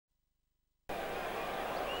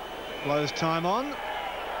Blows time on,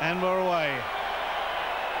 and we're away.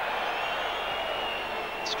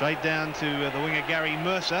 Straight down to the winger Gary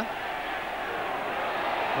Mercer.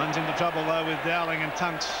 Runs into trouble though with Dowling, and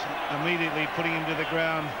Tunks immediately putting him to the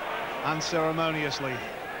ground unceremoniously.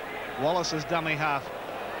 Wallace's dummy half.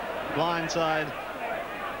 Blindside.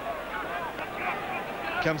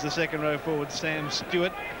 Comes the second row forward, Sam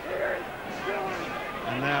Stewart.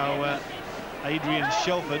 And now Adrian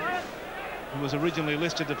Shelford, who was originally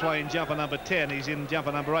listed to play in jumper number 10. He's in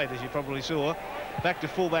jumper number 8, as you probably saw. Back to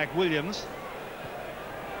fullback Williams.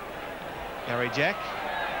 Gary Jack.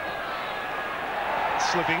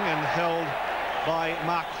 Slipping and held by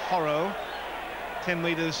Mark Horrow. 10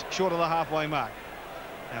 metres short of the halfway mark.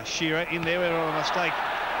 Now Shearer in there, a mistake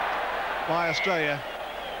by Australia.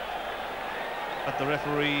 But the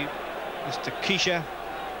referee, Mr. Kesha,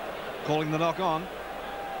 calling the knock on.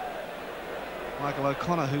 Michael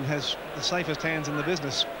O'Connor, who has the safest hands in the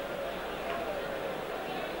business.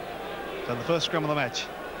 So the first scrum of the match.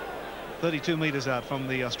 32 metres out from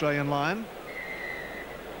the Australian line.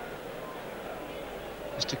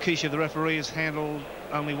 Mr. Kesha, the referee, has handled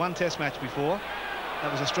only one test match before.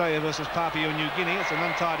 That was Australia versus Papua New Guinea. It's an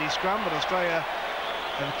untidy scrum, but Australia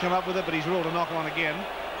have come up with it, but he's ruled a knock on again.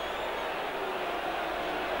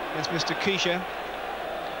 Yes, Mr. Kesha.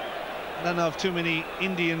 I don't know of too many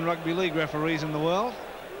Indian rugby league referees in the world.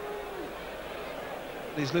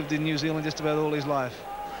 He's lived in New Zealand just about all his life.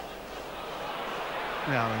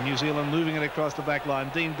 Now New Zealand moving it across the back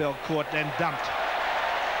line. Dean Bell caught and dumped.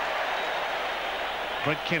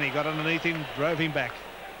 Brett Kenny got underneath him, drove him back.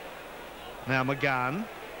 Now McGahan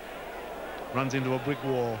runs into a brick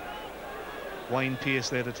wall. Wayne Pearce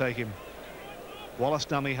there to take him. Wallace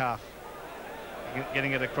dummy half.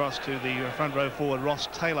 Getting it across to the front row forward, Ross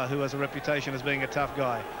Taylor, who has a reputation as being a tough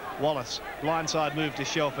guy. Wallace, blindside move to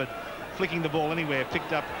Shelford, flicking the ball anywhere,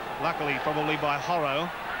 picked up, luckily, probably by Horrow.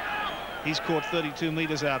 He's caught 32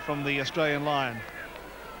 metres out from the Australian line.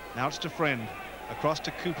 Now it's to Friend, across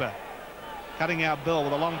to Cooper. Cutting out Bell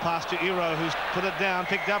with a long pass to Iro, who's put it down,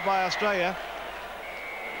 picked up by Australia.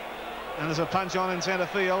 And there's a punch on in centre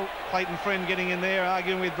field. Clayton Friend getting in there,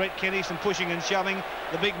 arguing with Brett Kenny, some pushing and shoving.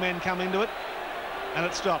 The big men come into it, and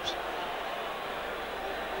it stops.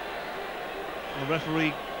 The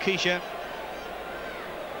referee, Kesha,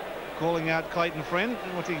 calling out Clayton Friend.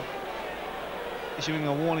 What's he issuing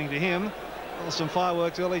a warning to him? Well, some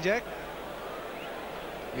fireworks early, Jack.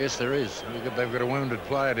 Yes, there is. They've got a wounded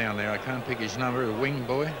player down there. I can't pick his number. A wing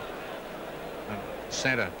boy.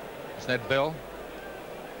 Centre. Is that Bell?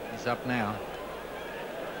 He's up now.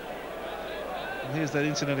 And here's that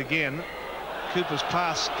incident again. Cooper's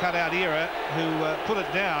pass cut out Era, who put it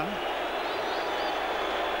down.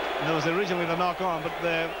 And there was originally the knock on, but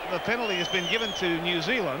the penalty has been given to New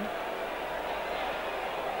Zealand.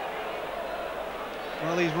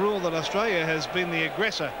 Well, he's ruled that Australia has been the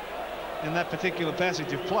aggressor in that particular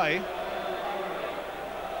passage of play.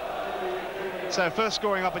 So first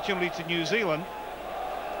scoring opportunity to New Zealand,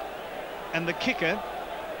 and the kicker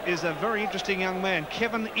is a very interesting young man,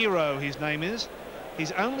 Kevin Iro, his name is.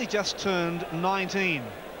 He's only just turned 19.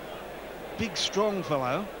 Big, strong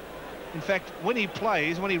fellow. In fact, when he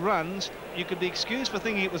plays, when he runs, you could be excused for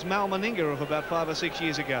thinking it was Mal Meninga of about 5 or 6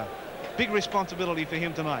 years ago. Big responsibility for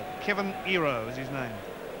him tonight. Kevin Iro is his name.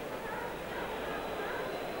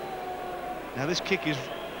 Now this kick is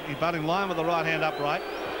about in line with the right hand upright.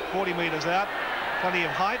 40 metres out, plenty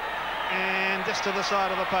of height, and just to the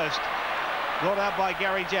side of the post. Brought out by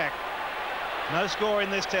Gary Jack. No score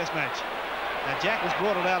in this test match. Now Jack has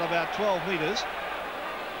brought it out about 12 metres.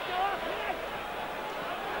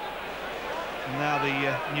 And now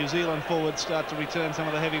the New Zealand forwards start to return some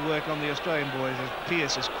of the heavy work on the Australian boys as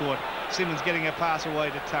Pearce is caught. Simmons getting a pass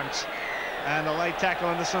away to Tunks. And a late tackle,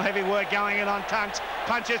 and there's some heavy work going in on Tunks.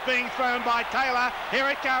 Punches being thrown by Taylor. Here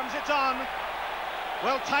it comes, it's on.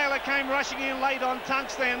 Well, Taylor came rushing in late on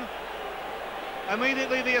Tunks then.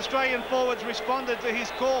 Immediately the Australian forwards responded to his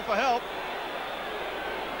call for help.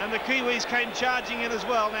 And the Kiwis came charging in as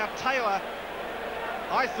well. Now Taylor,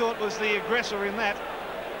 I thought, was the aggressor in that.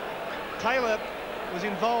 Taylor was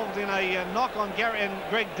involved in a knock on Gary and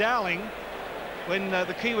Greg Dowling when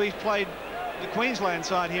the Kiwis played the Queensland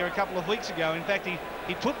side here a couple of weeks ago. In fact,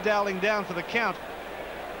 he put Dowling down for the count.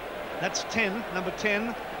 That's 10, number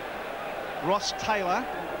 10, Ross Taylor.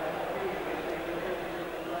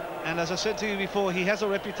 And as I said to you before, he has a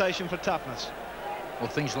reputation for toughness. Well,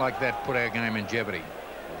 things like that put our game in jeopardy.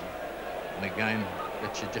 And a game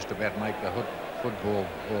that should just about make the football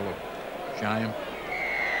all of shame.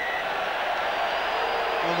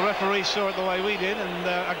 Well, the referee saw it the way we did, and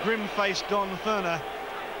a grim-faced Don Furner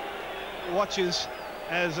watches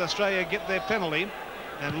as Australia get their penalty,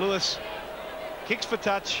 and Lewis kicks for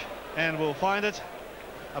touch and will find it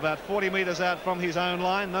about 40 metres out from his own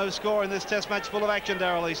line. No score in this test match, full of action,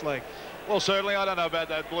 Darryl Eastlake. Well, certainly, I don't know about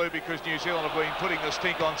that, Blue, because New Zealand have been putting the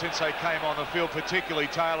stink on since they came on the field, particularly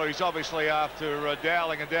Taylor. He's obviously after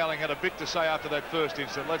Dowling, and Dowling had a bit to say after that first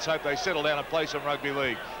incident. Let's hope they settle down and play some rugby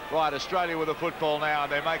league. Right, Australia with the football now,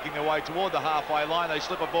 and they're making their way toward the halfway line. They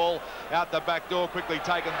slip a ball out the back door, quickly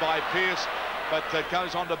taken by Pearce. But it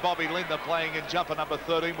goes on to Bobby Lindner, playing in jumper number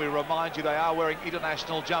 13. We remind you they are wearing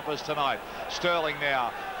international jumpers tonight. Sterling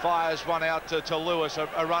now fires one out to Lewis,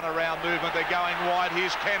 a run-around movement. They're going wide.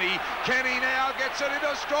 Here's Kenny. Kenny now gets it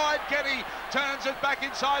into stride. Kenny turns it back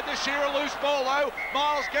inside the Shearer. Loose ball, though.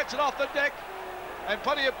 Miles gets it off the deck. And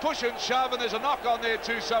plenty of push and shove, and there's a knock on there,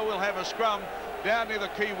 too, so we'll have a scrum down near the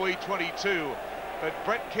Kiwi 22. But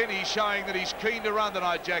Brett Kenny showing that he's keen to run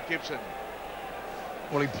tonight, Jack Gibson.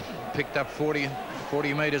 Well, he picked up 40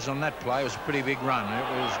 metres on that play. It was a pretty big run.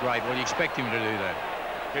 It was great. Well, you expect him to do that.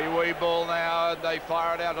 Kiwi ball now, and they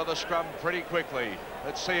fire it out of the scrum pretty quickly.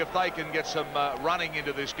 Let's see if they can get some running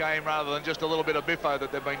into this game rather than just a little bit of biffo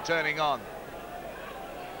that they've been turning on.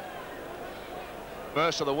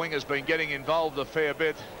 Mercer, the wing, has been getting involved a fair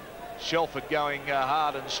bit. Shelford going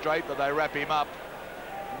hard and straight, but they wrap him up.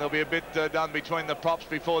 And there'll be a bit done between the props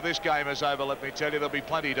before this game is over, let me tell you. There'll be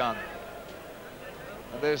plenty done.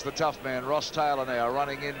 And there's the tough man, Ross Taylor, now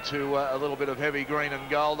running into a little bit of heavy green and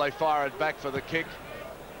gold. They fire it back for the kick.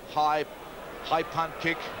 High punt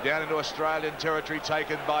kick down into Australian territory,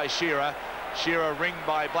 taken by Shearer. Shearer ringed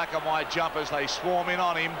by black and white jumpers. They swarm in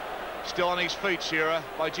on him. Still on his feet, Shearer.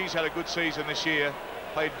 By geez, had a good season this year.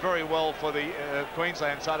 Played very well for the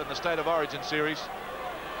Queensland side in the State of Origin series.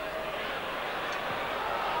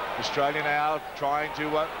 Australia now trying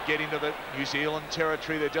to get into the New Zealand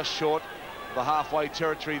territory. They're just short the halfway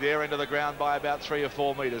territory there, into the ground by about 3 or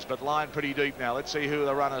 4 metres, but line pretty deep now. Let's see who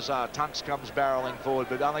the runners are. Tunks comes barrelling forward,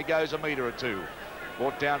 but only goes a metre or two.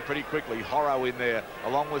 Brought down pretty quickly. Horrow in there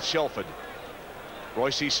along with Shelford.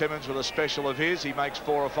 Royce Simmons with a special of his. He makes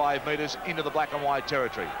 4 or 5 metres into the black and white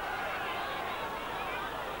territory.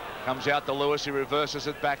 Comes out to Lewis. He reverses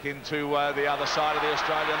it back into the other side of the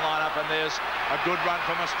Australian lineup, and there's a good run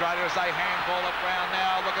from Australia as they handball it round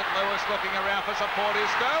now. Look at Lewis looking around for support.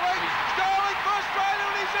 Here's Sterling. Sterling for Australia,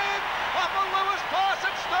 and he's in. Up a Lewis pass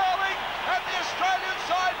at Sterling, and the Australian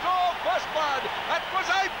side draw first blood. That was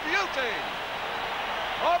a beauty.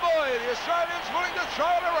 Oh boy, the Australians willing to throw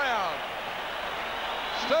it around.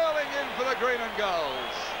 Sterling in for the green and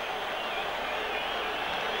golds.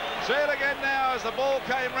 See it again now as the ball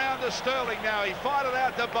came round to Sterling now. He fired it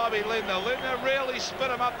out to Bobby Lindner. Lindner really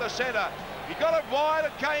spit him up the centre. He got it wide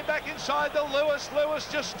and came back inside to Lewis. Lewis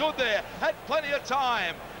just stood there, had plenty of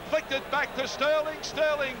time. Flicked it back to Sterling.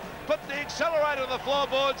 Sterling put the accelerator on the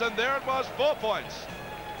floorboards, and there it was, 4 points.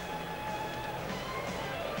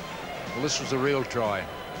 Well, this was a real try.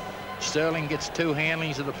 Sterling gets 2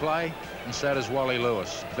 handlings of the play, and so does Wally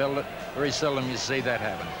Lewis. Very seldom you see that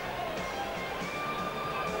happen.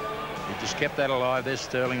 He just kept that alive. There's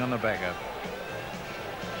Sterling on the backup.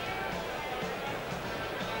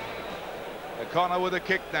 O'Connor with a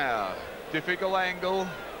kick now. Difficult angle.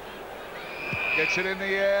 Gets it in the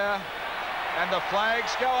air. And the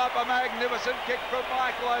flags go up. A magnificent kick from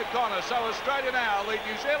Michael O'Connor. So Australia now lead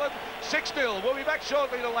New Zealand 6-0. We'll be back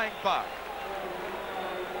shortly to Lang Park.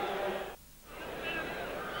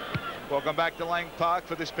 Welcome back to Lang Park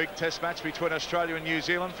for this big test match between Australia and New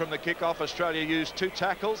Zealand. From the kick-off, Australia used 2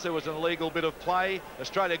 tackles. There was an illegal bit of play.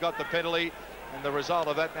 Australia got the penalty, and the result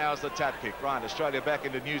of that now is the tap kick. Right, Australia back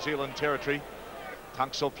into New Zealand territory.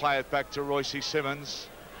 Tunks will play it back to Royce Simmons.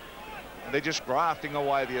 And they're just grafting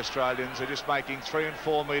away, the Australians. They're just making 3 and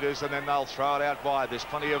 4 metres, and then they'll throw it out wide. There's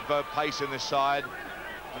plenty of pace in this side.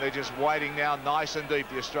 And they're just waiting now nice and deep,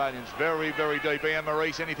 the Australians. Very, very deep. Ian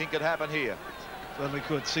Maurice, anything could happen here. Certainly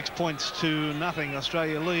could. 6 points to nothing.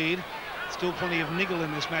 Australia lead. Still plenty of niggle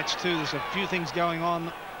in this match too. There's a few things going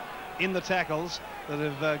on in the tackles that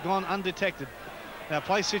have gone undetected. Now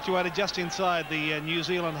play situated just inside the New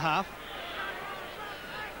Zealand half.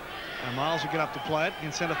 Now Miles will get up to play it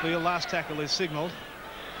in centre field. Last tackle is signalled.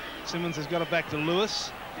 Simmons has got it back to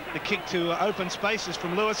Lewis. The kick to open spaces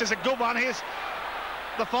from Lewis is a good one. Here's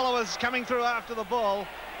the followers coming through after the ball.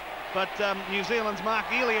 But New Zealand's Mark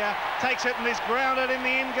Elia takes it and is grounded in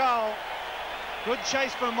the in goal. Good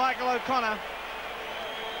chase from Michael O'Connor.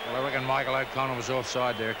 Well, I reckon Michael O'Connor was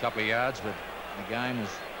offside there a couple of yards, but the game was,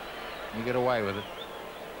 you get away with it.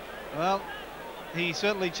 Well, he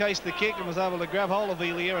certainly chased the kick and was able to grab hold of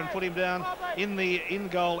Elia and put him down in the in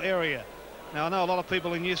goal area. Now, I know a lot of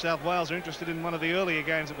people in New South Wales are interested in one of the earlier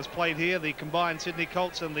games that was played here, the combined Sydney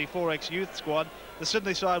Colts and the 4X youth squad. The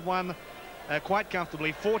Sydney side won quite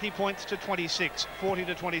comfortably, 40 points to 26. 40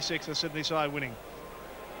 to 26, the Sydney side winning.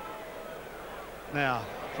 Now,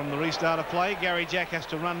 from the restart of play, Gary Jack has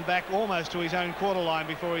to run back almost to his own quarter line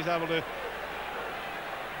before he's able to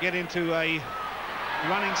get into a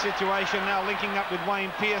running situation. Now linking up with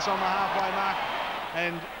Wayne Pearce on the halfway mark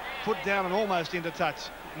and put down and almost into touch.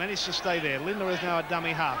 Managed to stay there. Linda is now a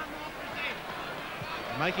dummy half.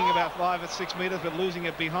 Making about 5 or 6 metres, but losing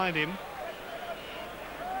it behind him.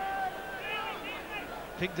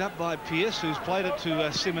 Picked up by Pearce, who's played it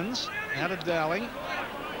to Simmons. Out of Dowling.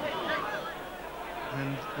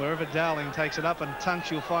 And wherever Dowling takes it up and Tunks,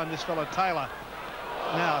 you'll find this fellow Taylor.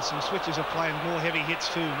 Now some switches are playing more heavy hits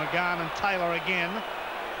too. McGahan and Taylor again.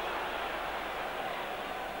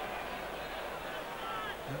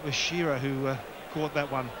 That was Shearer who caught that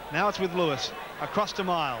one. Now it's with Lewis. Across to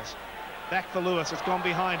Miles. Back for Lewis. It's gone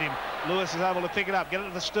behind him. Lewis is able to pick it up. Get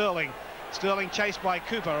it to Sterling. Sterling chased by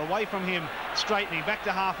Cooper. Away from him. Straightening. Back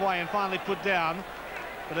to halfway and finally put down.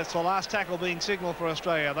 But it's the last tackle being signalled for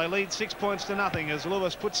Australia. They lead 6 points to nothing as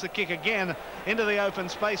Lewis puts the kick again into the open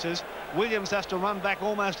spaces. Williams has to run back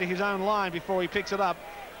almost to his own line before he picks it up.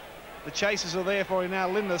 The chasers are there for him now.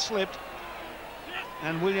 Linda slipped.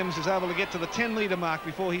 And Williams is able to get to the 10-metre mark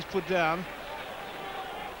before he's put down.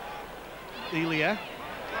 Elia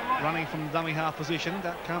running from the dummy half position.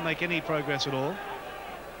 That can't make any progress at all.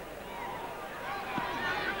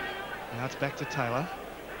 Now it's back to Taylor.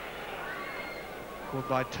 Caught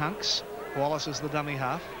by Tunks. Wallace is the dummy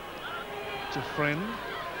half. To Friend.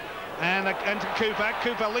 And to Cooper.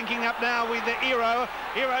 Cooper linking up now with the Ero.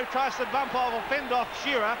 Ero tries to bump off or fend off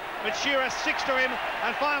Shearer, but Shearer sticks to him.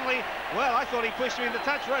 And finally, well, I thought he pushed him into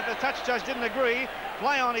touch. Right, the touch judge didn't agree.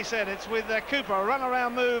 Play on, he said. It's with Cooper. A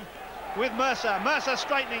run-around move with Mercer. Mercer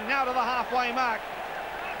straightening now to the halfway mark.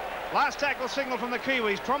 Last tackle signal from the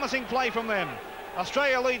Kiwis. Promising play from them.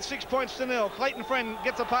 Australia leads 6 points to 0. Clayton Friend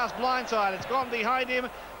gets a pass blindside. It's gone behind him,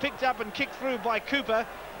 picked up and kicked through by Cooper.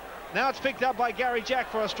 Now it's picked up by Gary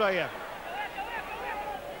Jack for Australia.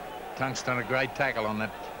 Tunk's done a great tackle on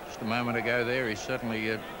that just a moment ago there. He's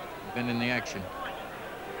certainly been in the action.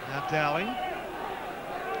 Now Dowling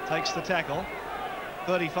takes the tackle.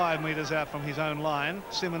 35 metres out from his own line.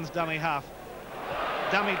 Simmons dummy half.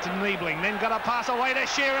 Dummy to Niebling, then got a pass away to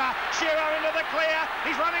Shearer. Shearer into the clear.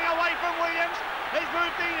 He's running away from Williams. He's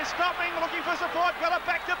moved in, he's stopping, looking for support. Got it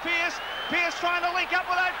back to Pearce. Pearce trying to link up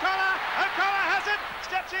with O'Connor. O'Connor has it.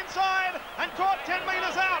 Steps inside and caught 10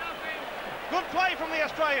 metres out. Good play from the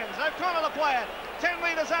Australians. O'Connor the player. 10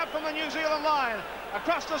 metres out from the New Zealand line.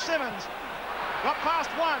 Across to Simmons. Got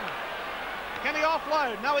past one. Can he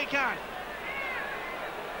offload? No, he can't.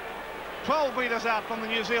 12 metres out from the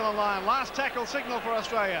New Zealand line. Last tackle signal for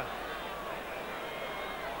Australia.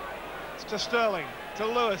 It's to Sterling, to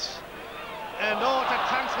Lewis, and to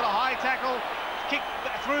Tunks for the high tackle. Kicked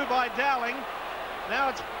through by Dowling. Now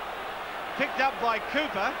it's picked up by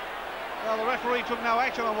Cooper. Well, the referee took no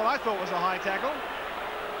action on what I thought was a high tackle.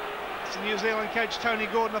 It's the New Zealand coach Tony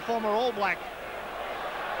Gordon, a former All Black.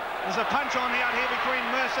 There's a punch on out here between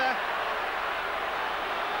Mercer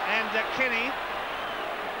and Kenny.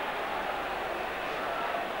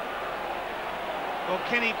 Well,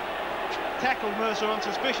 Kenny tackled Mercer on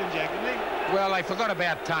suspicion, Jack, didn't he? Well, they forgot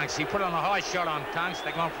about Tunks. He put on a high shot on Tunks.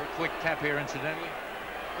 They've gone for a quick tap here, incidentally.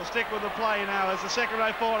 We'll stick with the play now as the second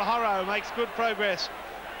row forward, Horrow, makes good progress.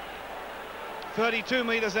 32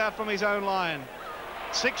 metres out from his own line.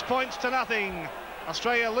 6 points to nothing.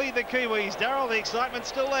 Australia lead the Kiwis. Darryl, the excitement's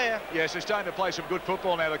still there. Yes, they're starting to play some good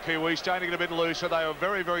football now, the Kiwis. Starting to get a bit looser. They were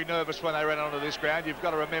very, very nervous when they ran onto this ground. You've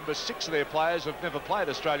got to remember 6 of their players have never played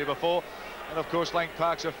Australia before. And, of course, Lang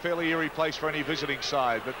Park's a fairly eerie place for any visiting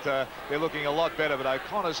side. But they're looking a lot better. But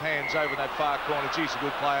O'Connor's hands over in that far corner. Geez, a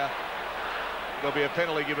good player. There'll be a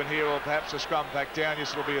penalty given here, or perhaps a scrum back down.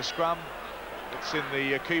 Yes, it'll be a scrum. It's in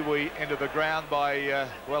the Kiwi end of the ground by,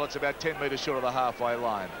 well, it's about 10 metres short of the halfway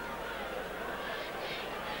line.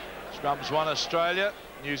 Scrums 1 Australia,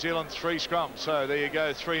 New Zealand 3 scrums. So there you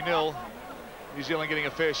go, 3-0. New Zealand getting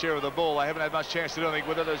a fair share of the ball. They haven't had much chance to do anything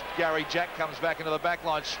with it as Gary Jack comes back into the back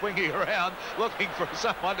line, swinging around, looking for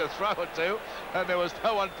someone to throw it to, and there was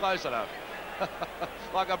no one close enough.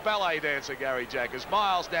 Like a ballet dancer, Gary Jack, as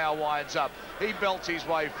Miles now winds up. He belts his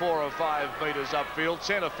way 4 or 5 metres upfield,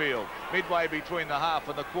 centre field, midway between the half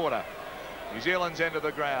and the quarter. New Zealand's end of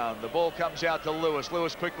the ground. The ball comes out to Lewis.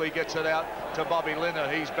 Lewis quickly gets it out to Bobby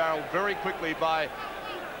Leonard. He's barreled very quickly by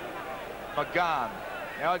McGahan.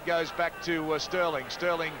 Now it goes back to Sterling.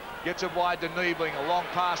 Sterling gets it wide to Niebling. A long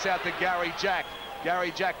pass out to Gary Jack.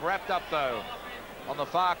 Gary Jack wrapped up, though, on the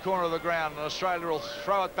far corner of the ground, and Australia will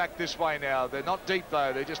throw it back this way now. They're not deep,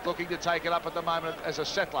 though. They're just looking to take it up at the moment as a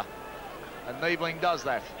settler, and Niebling does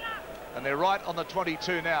that. And they're right on the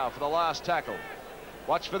 22 now for the last tackle.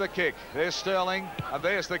 Watch for the kick. There's Sterling, and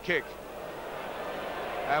there's the kick.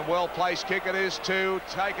 And well-placed kick it is, too.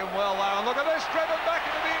 Taken well, though. And look at this, driven back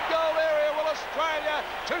into the in-goal area. Well, Australia,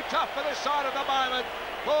 too tough for this side at the moment.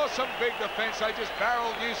 Awesome big defence. They just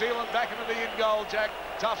barreled New Zealand back into the in-goal, Jack.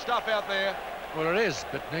 Tough stuff out there. Well, it is,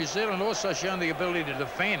 but New Zealand also shown the ability to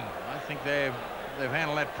defend. I think they've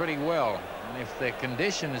handled that pretty well. And if their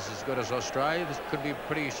condition is as good as Australia, this could be a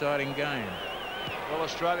pretty exciting game. Well,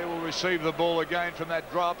 Australia will receive the ball again from that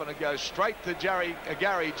drop, and it goes straight to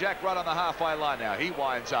Gary Jack right on the halfway line now. He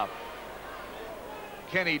winds up.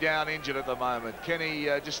 Kenny down injured at the moment. Kenny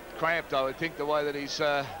just cramped, I would think, the way that he's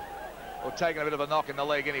or taking a bit of a knock in the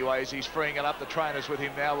leg anyways. He's freeing it up. The trainers with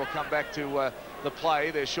him now. We'll come back to the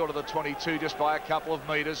play. They're short of the 22 just by a couple of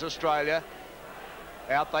metres, Australia.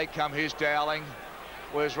 Out they come. Here's Dowling.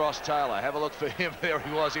 Where's Ross Taylor? Have a look for him. There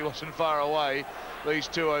he was. He wasn't far away. These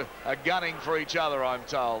two are gunning for each other, I'm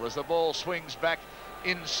told, as the ball swings back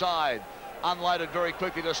inside. Unloaded very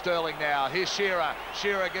quickly to Sterling now. Here's Shearer.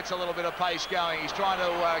 Shearer gets a little bit of pace going. He's trying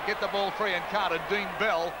to get the ball free and can't. And Dean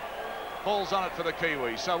Bell falls on it for the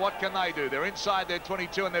Kiwis. So what can they do? They're inside their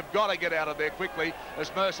 22, and they've got to get out of there quickly,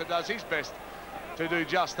 as Mercer does his best to do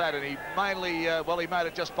just that. And he mainly, well, he made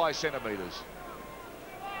it just by centimetres.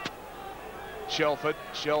 Shelford,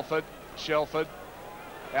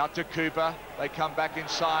 out to Cooper. They come back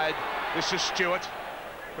inside. This is Stewart,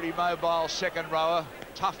 pretty mobile second rower.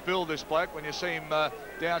 Tough build, this bloke, when you see him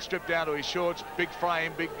stripped down to his shorts. Big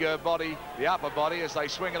frame, big body, the upper body, as they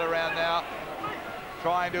swing it around now.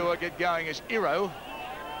 Trying to get going as Iro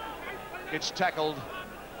gets tackled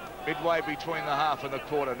midway between the half and the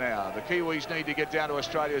quarter now. The Kiwis need to get down to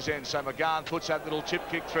Australia's end, so McGahan puts that little chip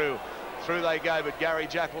kick through. Through they go, but Gary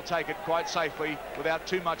Jack will take it quite safely without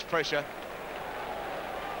too much pressure.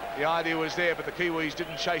 The idea was there, but the Kiwis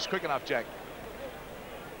didn't chase quick enough, Jack.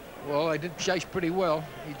 Well, they did chase pretty well.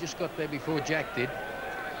 He just got there before Jack did.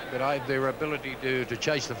 But their ability to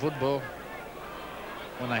chase the football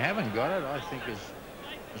when they haven't got it, I think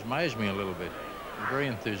has amazed me a little bit. I'm very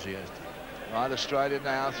enthusiastic. Right, Australia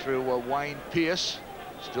now through Wayne Pearce.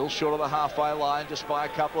 Still short of the halfway line, just by a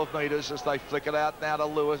couple of metres as they flick it out now to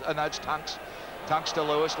Lewis. No, it's Tunks. Tunks to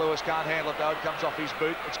Lewis. Lewis can't handle it, though. It comes off his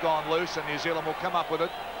boot. It's gone loose, and New Zealand will come up with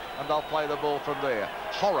it, and they'll play the ball from there.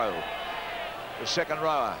 Horrow, the second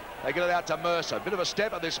rower. They get it out to Mercer. Bit of a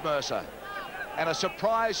step at this Mercer. And a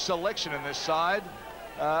surprise selection in this side.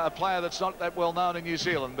 A player that's not that well known in New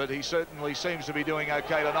Zealand, but he certainly seems to be doing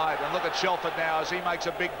okay tonight. And look at Shelford now as he makes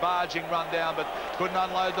a big barging run down, but couldn't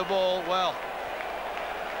unload the ball. Well,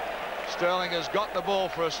 Sterling has got the ball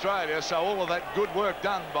for Australia, so all of that good work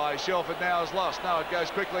done by Shelford now is lost. No, it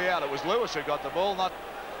goes quickly out. It was Lewis who got the ball, not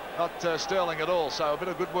Sterling at all. So a bit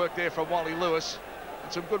of good work there from Wally Lewis,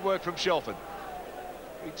 and some good work from Shelford.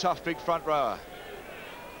 Pretty tough big front rower.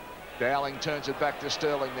 Dowling turns it back to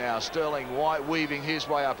Sterling now. Sterling weaving his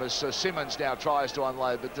way up as Simmons now tries to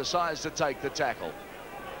unload, but decides to take the tackle.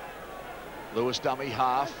 Lewis dummy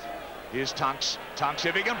half. Here's Tunks. Tunks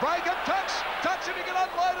if he can break it. Tunks if he can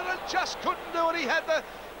unload it, and just couldn't do it. He had the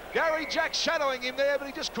Gary Jack shadowing him there, but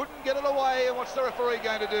he just couldn't get it away. And what's the referee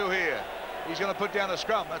going to do here? He's going to put down a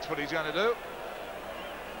scrum. That's what he's going to do.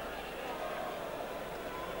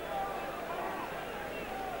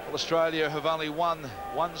 Well, Australia have only won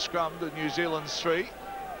one scrum to New Zealand's 3.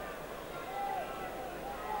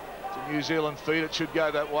 To New Zealand feet, it should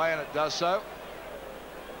go that way, and it does so.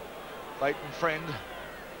 Leighton Friend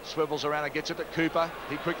swivels around and gets it to Cooper.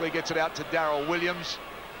 He quickly gets it out to Darryl Williams,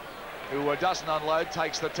 who doesn't unload,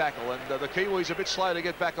 takes the tackle. And the Kiwis a bit slow to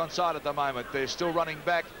get back on side at the moment. They're still running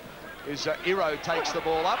back. Iro takes the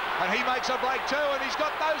ball up, and he makes a break too, and he's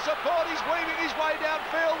got no support. He's weaving his way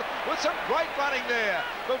downfield with some great running there.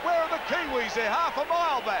 But where are the Kiwis? They're half a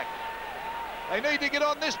mile back. They need to get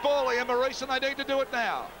on this ball here, Maurice, and they need to do it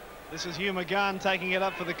now. This is Hugh McGahan taking it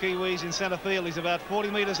up for the Kiwis in centre field. He's about 40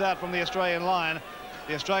 metres out from the Australian line.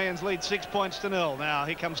 The Australians lead 6 points to 0. Now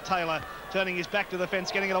here comes Taylor, turning his back to the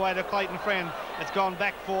fence, getting it away to Clayton Friend. It's gone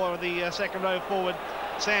back for the second row forward,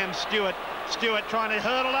 Sam Stewart. Stewart trying to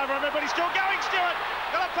hurdle over everybody. Still going, Stewart.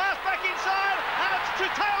 Got a pass back inside, and it's to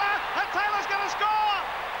Taylor, and Taylor's going to score.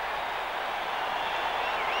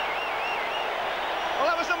 Well,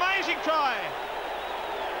 that was an amazing try.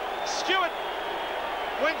 Stewart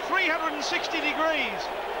went 360 degrees,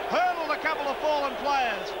 hurdled a couple of fallen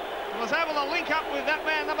players, and was able to link up with that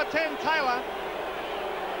man, number 10, Taylor.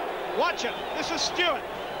 Watch it. This is Stewart.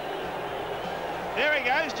 There he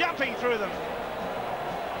goes, jumping through them.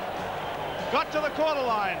 Got to the quarter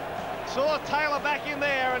line. Saw Taylor back in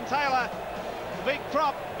there, and Taylor, the big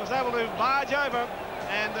prop, was able to barge over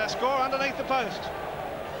and score underneath the post.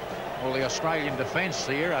 Well, the Australian defence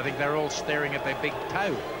here, I think they're all staring at their big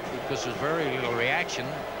toe because there's very little reaction.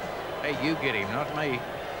 Hey, you get him, not me.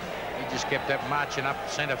 He just kept that marching up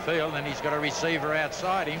centre field, and he's got a receiver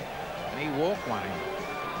outside him, and he walked one in.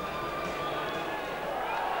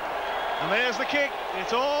 And there's the kick.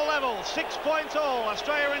 It's all level. 6 points all.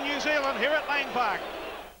 Australia and New Zealand here at Lang Park.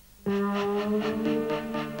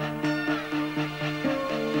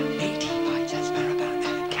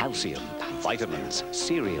 Calcium, vitamins,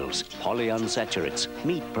 cereals, polyunsaturates,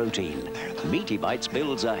 meat protein. Meaty Bites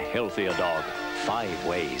builds a healthier dog. 5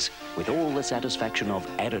 ways, with all the satisfaction of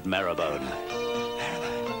added marrowbone.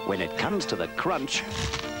 When it comes to the crunch,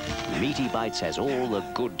 Meaty Bites has all the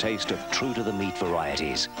good taste of true-to-the-meat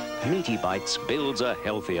varieties. Meaty Bites builds a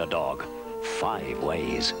healthier dog. 5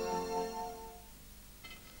 ways.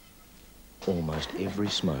 Almost every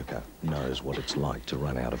smoker knows what it's like to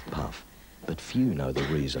run out of puff, but few know the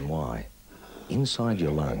reason why. Inside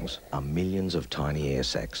your lungs are millions of tiny air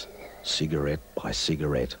sacs. Cigarette by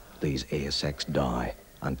cigarette, these air sacs die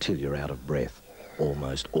until you're out of breath,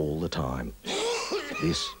 almost all the time.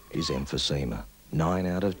 This is emphysema. 9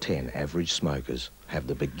 out of 10 average smokers have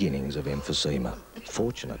the beginnings of emphysema.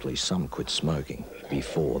 Fortunately, some quit smoking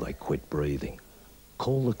before they quit breathing.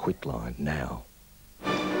 Call the Quit line now.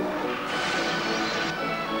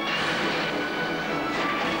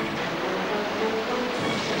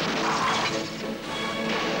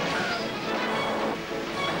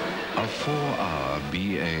 A 4-hour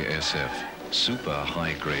BASF super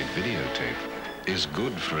high-grade videotape is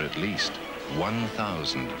good for at least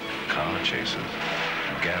 1,000 car chasers,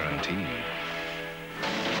 guaranteed.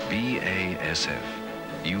 BASF,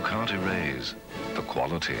 you can't erase the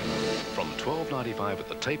quality. From $12.95 at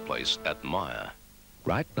the tape place at Myer.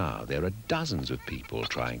 Right now, there are dozens of people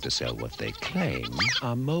trying to sell what they claim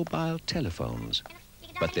are mobile telephones.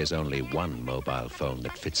 But there's only one mobile phone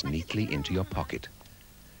that fits neatly into your pocket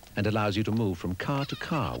and allows you to move from car to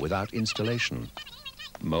car without installation.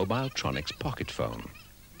 Mobiletronic's Pocket Phone.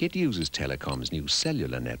 It uses Telecom's new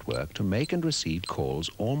cellular network to make and receive calls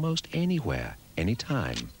almost anywhere,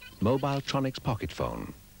 anytime. Mobiletronic's Pocket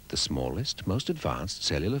Phone. The smallest, most advanced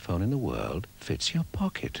cellular phone in the world fits your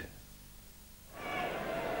pocket.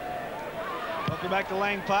 Welcome back to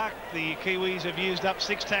Lang Park. The Kiwis have used up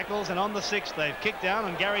 6 tackles, and on the 6th they've kicked down,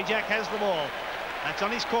 and Gary Jack has the ball. That's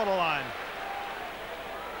on his quarter line.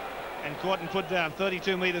 And caught and put down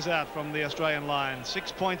 32 metres out from the Australian line.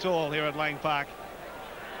 6 points all here at Lang Park.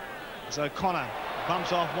 So Connor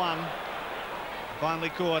bumps off one. Finally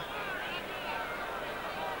caught.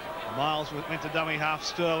 Miles went to dummy half.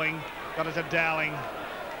 Sterling got it to Dowling.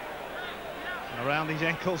 And around his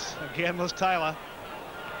ankles again was Taylor.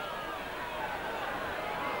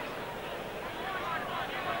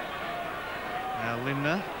 Now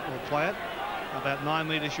Lindner will play it about 9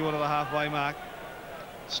 metres short of the halfway mark.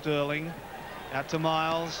 Sterling out to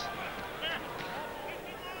Miles.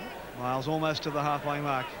 Miles almost to the halfway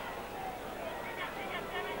mark.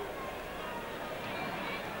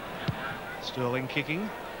 Sterling kicking.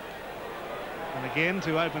 And again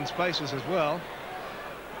to open spaces as well.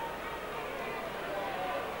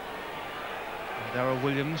 And Darryl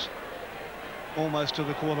Williams almost to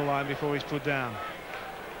the quarter line before he's put down.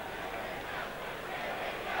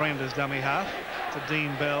 Brenda's dummy half to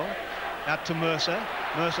Dean Bell. Out to Mercer.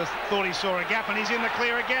 Mercer thought he saw a gap, and he's in the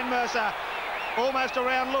clear again. Mercer almost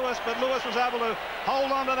around Lewis, but Lewis was able to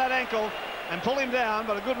hold on to that ankle and pull him down.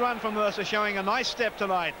 But a good run from Mercer, showing a nice step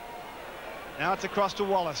tonight. Now it's across to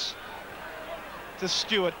Wallace. To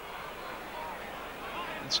Stewart.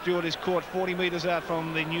 And Stewart is caught 40 metres out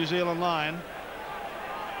from the New Zealand line.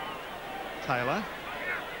 Taylor.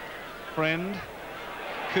 Friend.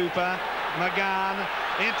 Cooper. McGahan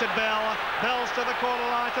into Bell. Bell's to the quarter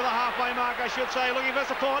line, to the halfway mark, I should say, looking for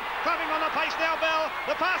support. Climbing on the pace now, Bell.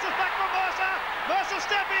 The pass is back from Mercer. Mercer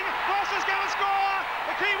stepping. Mercer's going to score.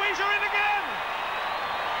 The Kiwis are in again.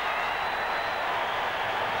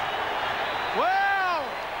 Well,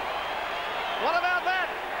 what about that?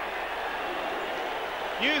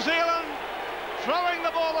 New Zealand throwing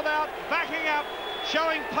the ball about, backing up,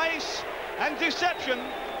 showing pace and deception.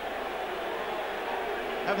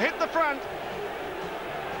 Have hit the front.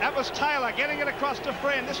 That was Taylor getting it across to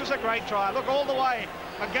Friend. This was a great try. Look all the way.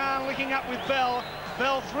 McGahan linking up with Bell.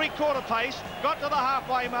 Bell 3/4 pace. Got to the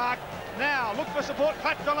halfway mark. Now look for support.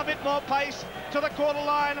 Clapped on a bit more pace to the quarter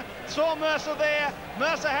line. Saw Mercer there.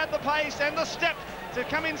 Mercer had the pace and the step to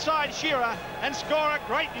come inside Shearer and score a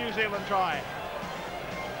great New Zealand try.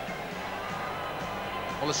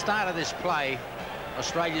 Well, the start of this play,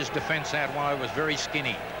 Australia's defence out wide was very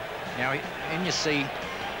skinny. Now, and you see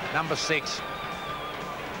number 6,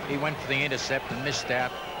 he went for the intercept and missed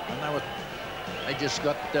out, and they just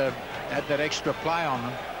got had that extra play on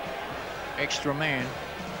them, extra man.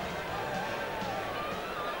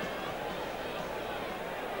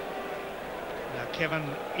 Now Kevin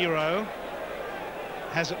Iro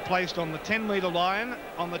has it placed on the 10-metre line,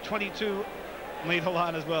 on the 22-metre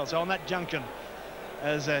line as well. So on that junction,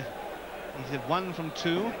 as he's had 1 from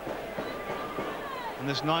 2, and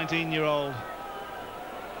this 19-year-old, a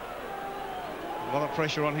lot of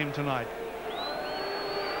pressure on him tonight.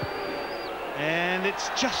 And it's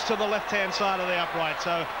just to the left-hand side of the upright.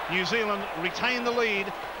 So New Zealand retain the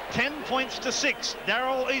lead, 10 points to 6.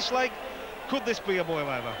 Darryl Eastlake, could this be a boil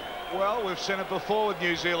over? Well, we've seen it before with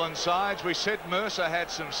New Zealand sides. We said Mercer had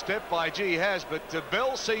some step, by gee, he has, but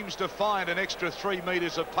Bell seems to find an extra 3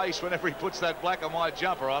 metres of pace whenever he puts that black and white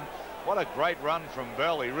jumper on. What a great run from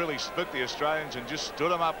Bell. He really split the Australians and just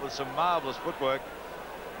stood them up with some marvellous footwork.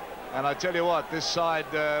 And I tell you what, this side,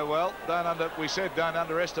 well, we said don't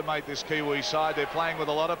underestimate this Kiwi side. They're playing with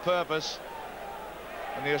a lot of purpose.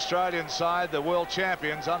 And the Australian side, the world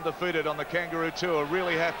champions, undefeated on the Kangaroo Tour,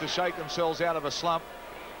 really have to shake themselves out of a slump.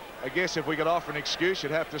 I guess if we could offer an excuse,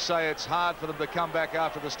 you'd have to say it's hard for them to come back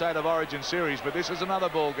after the State of Origin series, but this is another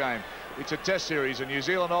ball game. It's a test series, and New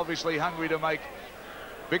Zealand obviously hungry to make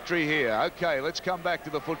victory here. Okay, let's come back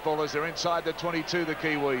to the footballers. They're inside the 22, the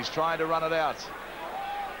Kiwis, trying to run it out.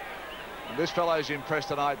 And this fellow's impressed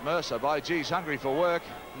tonight, Mercer. By geez, hungry for work.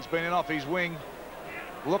 He's been in off his wing,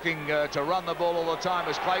 looking to run the ball all the time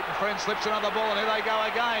as Clayton Friend slips another ball, and here they go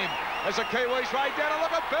again. As the Kiwis right down, and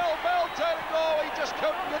look at Bell. Bell turning. Oh, he just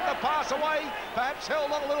couldn't get the pass away. Perhaps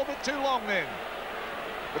held on a little bit too long then.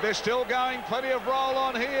 But they're still going. Plenty of roll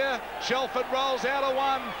on here. Shelford rolls out of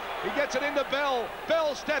one. He gets it into Bell.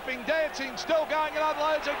 Bell stepping, dancing, still going and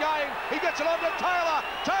unloads again. He gets it on to Taylor.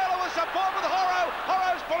 Taylor with support with Horro.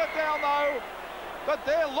 Horro's put it down though. But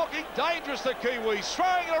they're looking dangerous, the Kiwis,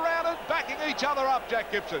 throwing it around and backing each other up,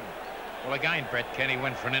 Jack Gibson. Well, again, Brett Kenny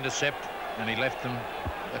went for an intercept, and he left them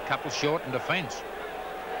a couple short in defence.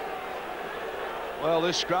 Well,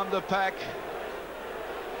 this scrum to pack,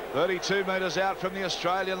 32 metres out from the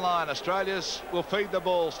Australian line. Australia's will feed the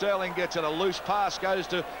ball. Sterling gets it. A loose pass goes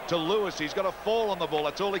to Lewis. He's got a fall on the ball.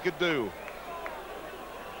 That's all he could do.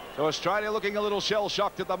 So Australia looking a little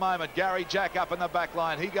shell-shocked at the moment. Gary Jack up in the back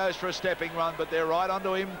line. He goes for a stepping run, but they're right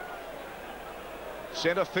onto him.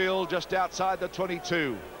 Centre field just outside the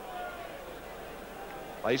 22.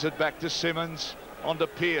 Lays it back to Simmons. On to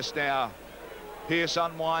Pearce now. Pearce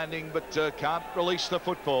unwinding, but can't release the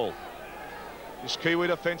football. This Kiwi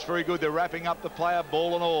defence very good. They're wrapping up the player,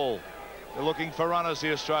 ball and all. They're looking for runners,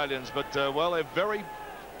 the Australians, but well, they're very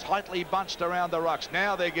tightly bunched around the rucks.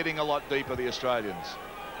 Now they're getting a lot deeper, the Australians.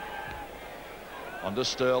 On to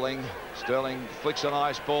Sterling. Sterling flicks a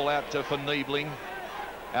nice ball out to Niebling.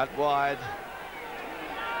 Out wide.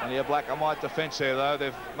 Only a black and white defence there, though.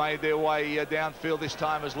 They've made their way downfield this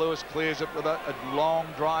time as Lewis clears it with a long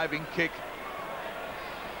driving kick.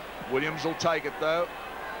 Williams will take it, though.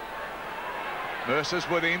 Mercer's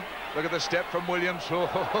with him. Look at the step from Williams. And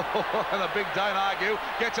a big don't argue.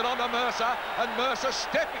 Gets it on to Mercer. And Mercer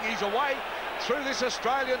stepping his away through this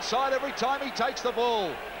Australian side every time he takes the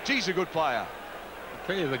ball. Geez, a good player. I'll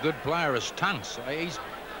tell you, the good player is Tunks.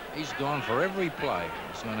 He's gone for every play.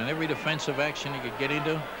 He's gone in every defensive action he could get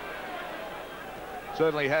into.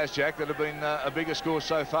 Certainly has, Jack. That have been a bigger score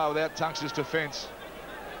so far without Tunks' defence.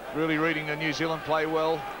 Really reading the New Zealand play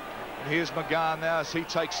well. And here's McGahan now as he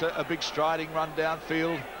takes a big striding run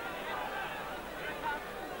downfield.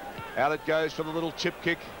 Out it goes for the little chip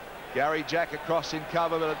kick. Gary Jack across in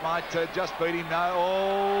cover, but it might just beat him. No.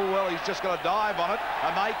 Oh, well, he's just got a dive on it.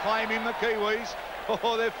 And they claim him, the Kiwis.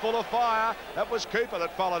 Oh, they're full of fire. That was Cooper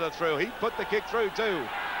that followed it through. He put the kick through too.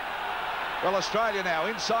 Well, Australia now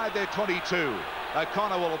inside their 22.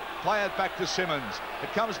 O'Connor will play it back to Simmons.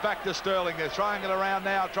 It comes back to Sterling. They're throwing it around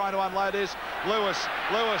now, trying to unload this. Lewis.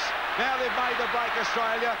 Now they've made the break,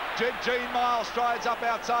 Australia. Gene Miles strides up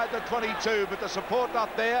outside the 22, but the support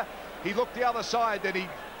not there. He looked the other side, then he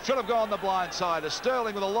should have gone the blind side. As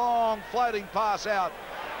Sterling with a long floating pass out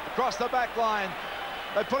across the back line.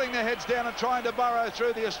 They're putting their heads down and trying to burrow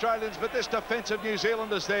through the Australians, but this defensive New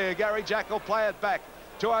Zealanders there. Gary Jack will play it back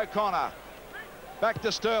to O'Connor. Back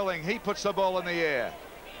to Sterling. He puts the ball in the air.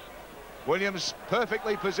 Williams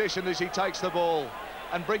perfectly positioned as he takes the ball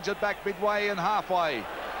and brings it back midway and halfway.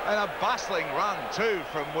 And a bustling run too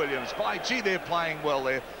from Williams. By gee, they're playing well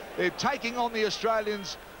there. They're taking on the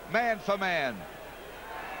Australians man for man.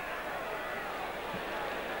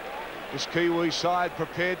 This Kiwi side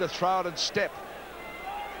prepared to throw it and step.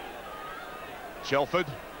 Shelford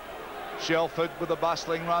with a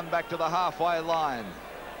bustling run back to the halfway line.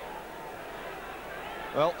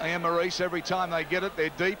 Well, Ian Maurice, every time they get it, they're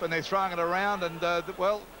deep and they're throwing it around, and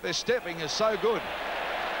well, their stepping is so good.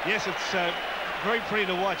 Yes, it's very pretty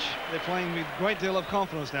to watch. They're playing with a great deal of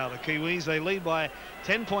confidence now, the Kiwis. They lead by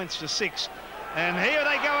 10 points to 6. And here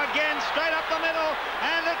they go again, straight up the middle,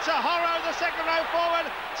 and it's a Horro, the second row forward,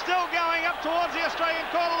 still going up towards the Australian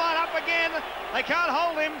quarter line, up again. They can't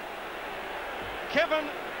hold him.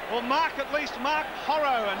 Mark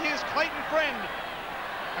Horro, and here's Clayton Friend.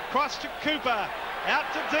 Across to Cooper, out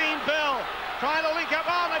to Dean Bell, trying to link up,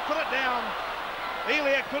 oh, and they put it down.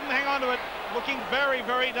 Elia couldn't hang on to it, looking very,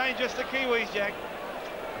 very dangerous, the Kiwis, Jack.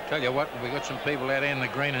 I tell you what, we got some people out there in the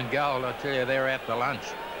green and gold. I tell you, they're out to lunch.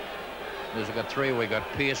 We've got 3. We've got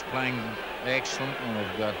Pearce playing excellent, and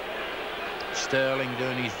we've got Sterling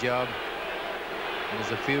doing his job.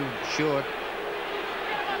 There's a few short.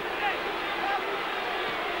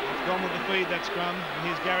 It's gone with the feed, that scrum. And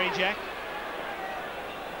here's Gary Jack.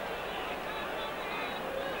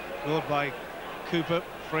 Scored by Cooper,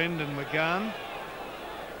 Friend and McGahan.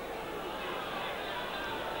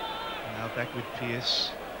 Now back with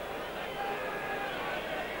Pearce.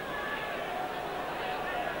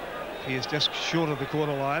 Pearce just short of the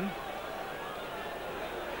quarter line.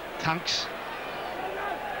 Tunks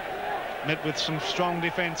met with some strong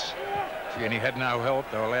defence. And he had no help.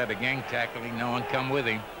 They were allowed to gang tackle him. No one come with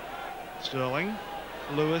him. Sterling,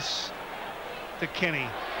 Lewis to Kenny.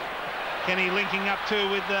 Kenny linking up too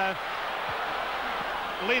with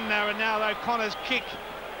Lindner, and now O'Connor's kick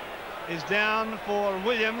is down for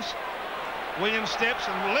Williams. Williams steps,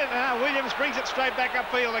 and Williams brings it straight back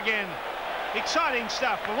upfield again. Exciting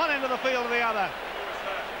stuff from one end of the field to the other.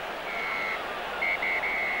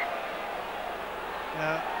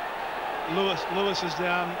 Lewis is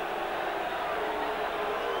down.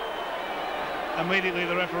 Immediately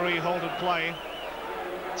the referee halted play.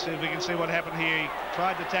 Let's see if we can see what happened here. He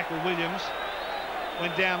tried to tackle Williams,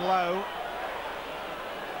 went down low.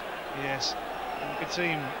 Yes, you could see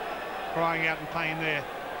him crying out in pain there.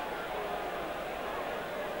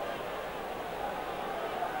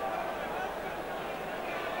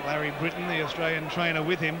 Larry Britton, the Australian trainer,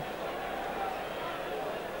 with him.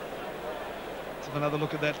 Let's have another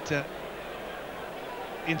look at that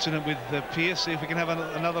incident with Pearce. See if we can have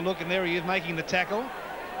another look. And there he is making the tackle.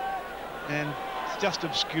 And it's just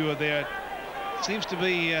obscure there. It seems to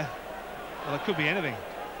be, well, it could be anything.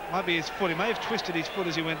 Might be his foot. He may have twisted his foot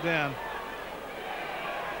as he went down.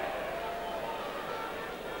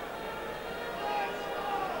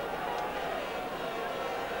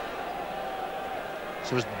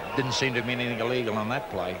 So it didn't seem to be anything illegal on that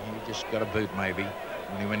play. He just got a boot maybe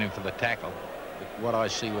when he went in for the tackle. But what I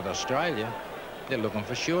see with Australia, they're looking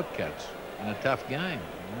for shortcuts in a tough game.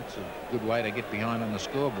 And that's a good way to get behind on the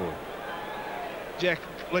scoreboard. Jack,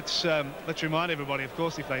 let's remind everybody, of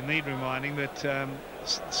course, if they need reminding, that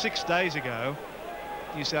 6 days ago,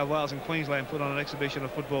 New South Wales and Queensland put on an exhibition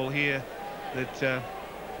of football here that,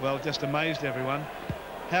 well, just amazed everyone.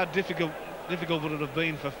 How difficult would it have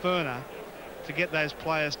been for Furner to get those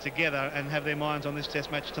players together and have their minds on this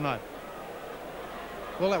test match tonight?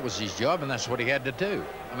 Well, that was his job, and that's what he had to do.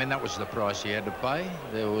 I mean, that was the price he had to pay.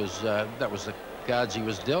 That was the cards he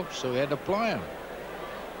was dealt, so he had to play them.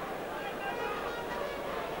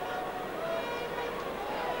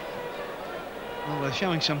 Well, they're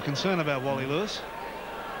showing some concern about Wally Lewis.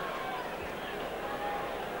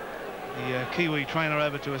 The Kiwi trainer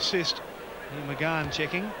over to assist. Hugh McGahan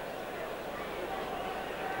checking.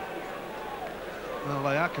 Well,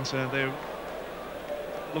 they are concerned. They're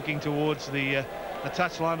looking towards the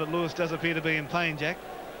touchline, but Lewis does appear to be in pain, Jack.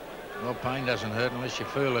 Well, pain doesn't hurt unless you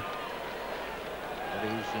feel it. But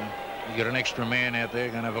you got an extra man out there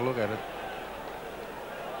going to have a look at it.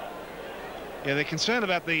 Yeah, they're concerned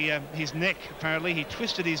about his neck. Apparently, he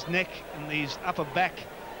twisted his neck and his upper back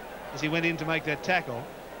as he went in to make that tackle.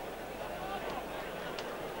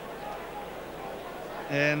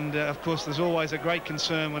 And of course, there's always a great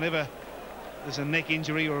concern whenever there's a neck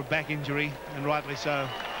injury or a back injury, and rightly so.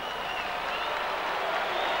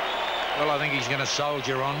 Well, I think he's going to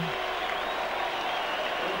soldier on.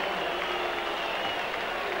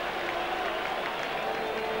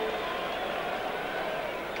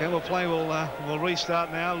 Okay, well, play will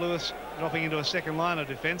restart now. Lewis dropping into a second line of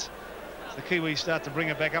defence. The Kiwis start to bring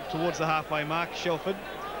it back up towards the halfway mark. Shelford,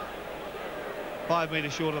 5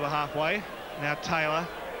 metres short of the halfway. Now Taylor.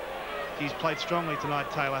 He's played strongly tonight,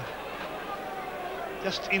 Taylor.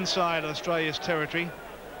 Just inside Australia's territory.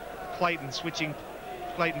 Clayton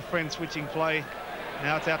Friend switching play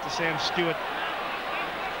Now it's out to Sam Stewart.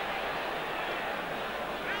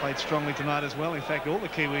 Played strongly tonight as well. In fact, all the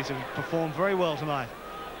Kiwis have performed very well tonight.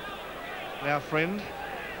 Our friend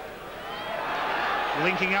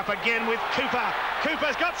linking up again with Cooper.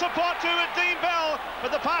 Cooper's got support too with Dean Bell,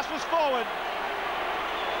 but the pass was forward.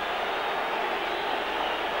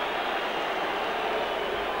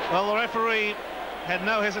 Well, the referee had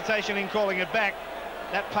no hesitation in calling it back.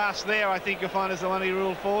 That pass there, I think you'll find, is the one he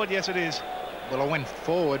ruled forward. Yes, it is. Well, I went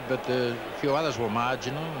forward, but a few others were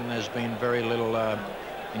marginal, and there's been very little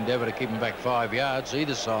endeavour to keep them back 5 yards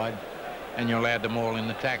either side, and you allowed them all in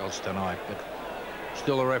the tackles tonight. But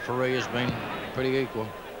still, the referee has been pretty equal.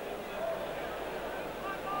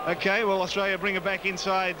 OK, well, Australia bring it back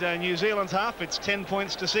inside New Zealand's half. It's 10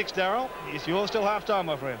 points to 6, Darryl. It's yours till half-time,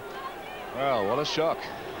 my friend. Well, what a shock.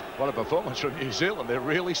 What a performance from New Zealand. They're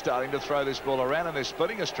really starting to throw this ball around, and they're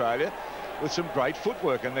splitting Australia with some great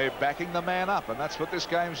footwork, and they're backing the man up, and that's what this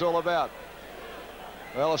game's all about.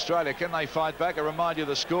 Well, Australia, can they fight back? I remind you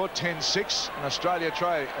the score, 10-6, and Australia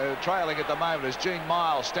trailing at the moment as Gene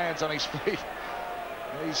Miles stands on his feet.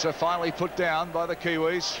 He's finally put down by the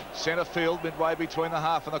Kiwis. Centre field, midway between the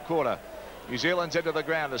half and the quarter. New Zealand's into the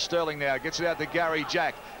ground as Sterling now gets it out to Gary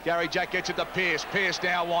Jack. Gary Jack gets it to Pearce. Pearce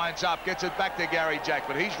now winds up, gets it back to Gary Jack,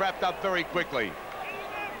 but he's wrapped up very quickly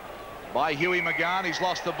by Hugh McGahan. He's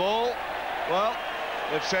lost the ball. Well,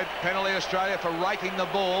 they've said penalty Australia for raking the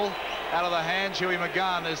ball out of the hands. Hugh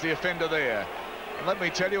McGahan is the offender there. And let me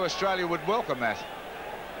tell you, Australia would welcome that.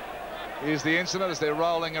 Here's the incident as they're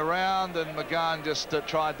rolling around, and McGahan just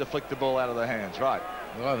tried to flick the ball out of the hands. Right.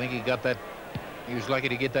 Well, I think he got that. He was lucky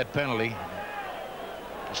to get that penalty.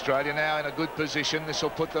 Australia now in a good position. This will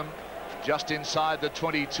put them just inside the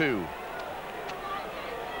 22.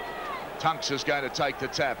 Tunks is going to take the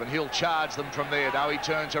tap, and he'll charge them from there. Now he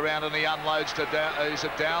turns around and he unloads to is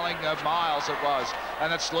it Dowling? Miles it was,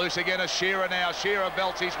 and it's loose again. A Shearer now. Shearer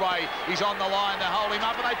belts his way. He's on the line. They hold him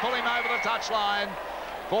up and they pull him over the touchline.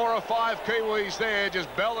 4 or 5 Kiwis there just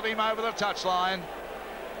belted him over the touchline.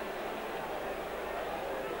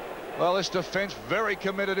 Well, this defence very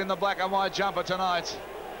committed in the black and white jumper tonight.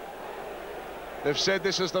 They've said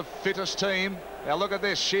this is the fittest team. Now look at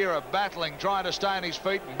this, Shearer battling, trying to stay on his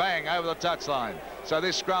feet, and bang, over the touchline. So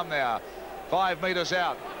this scrum now, 5 metres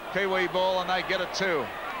out, Kiwi ball, and they get it too.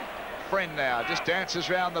 Friend now just dances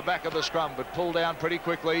round the back of the scrum, but pulled down pretty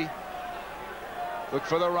quickly. Look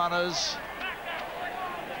for the runners.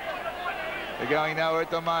 They're going nowhere at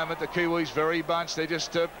the moment. The Kiwis very bunched. They're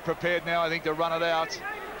just prepared now, I think, to run it out.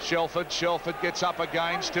 Shelford gets up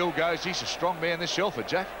again, still goes. He's a strong man, this Shelford,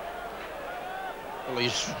 Jack. Well,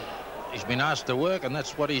 he's been asked to work, and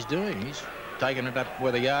that's what he's doing. He's taking it up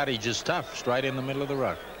where the yardage is tough, straight in the middle of the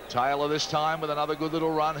ruck. Taylor this time with another good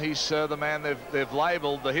little run. He's the man they've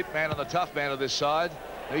labelled the hit man and the tough man of this side.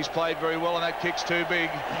 He's played very well, and that kick's too big.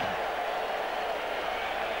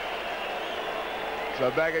 So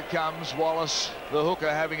back it comes. Wallace, the hooker,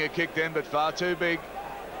 having a kick then, but far too big.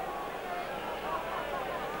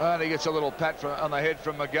 And he gets a little pat on the head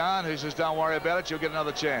from McGahan, who says, don't worry about it, you'll get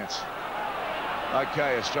another chance.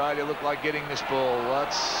 OK, Australia look like getting this ball.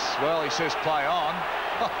 Well, he says play on.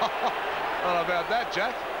 What about that,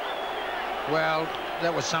 Jack? Well,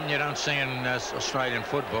 that was something you don't see in Australian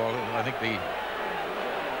football. I think he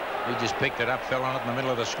just picked it up, fell on it in the middle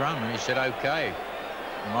of the scrum, and he said, OK.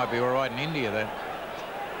 It might be all right in India then.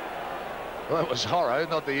 Well, it was Horro,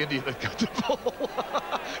 not the Indian that got the ball.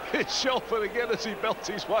 It's Shelford again as he belts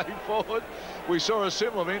his way forward. We saw a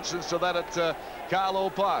similar instance to that at Carlisle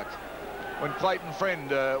Park when Clayton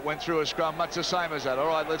Friend went through a scrum, much the same as that. All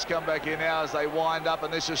right, let's come back here now as they wind up,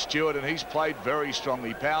 and this is Stewart, and he's played very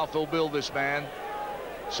strongly. Powerful build, this man.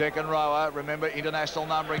 Second rower, remember, international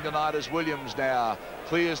numbering tonight as Williams now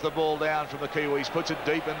clears the ball down from the Kiwis, puts it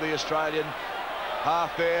deep into the Australian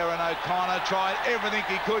half there, and O'Connor tried everything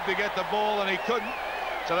he could to get the ball, and he couldn't.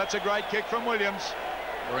 So that's a great kick from Williams.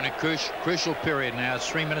 We're in a crucial period now. It's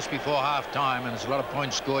 3 minutes before half-time, and there's a lot of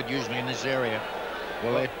points scored usually in this area.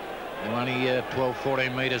 Well, they're only 12,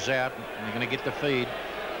 14 metres out, and they're going to get the feed,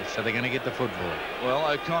 so they're going to get the football. Well,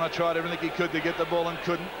 O'Connor tried everything he could to get the ball and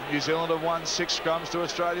couldn't. New Zealand have won 6 scrums to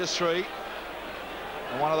Australia's 3.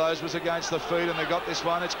 And one of those was against the feed, and they got this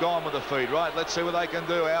one. It's gone with the feed. Right, let's see what they can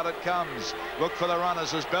do. Out it comes. Look for the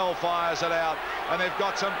runners as Bell fires it out. And they've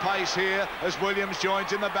got some pace here as Williams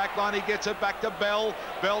joins in the back line. He gets it back to Bell.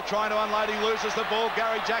 Bell trying to unload. He loses the ball.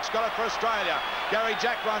 Gary Jack's got it for Australia. Gary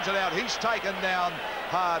Jack runs it out. He's taken down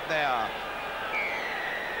hard now.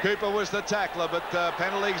 Cooper was the tackler, but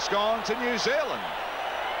penalty's gone to New Zealand.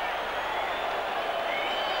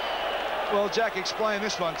 Well, Jack, explain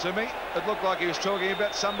this one to me. It looked like he was talking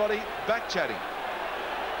about somebody back-chatting.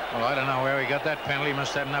 Well, I don't know where he got that penalty. He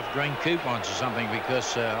must have enough green coupons or something,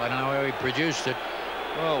 because I don't know where he produced it.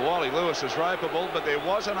 Well, Wally Lewis is ropeable, but there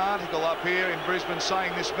was an article up here in Brisbane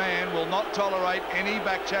saying this man will not tolerate any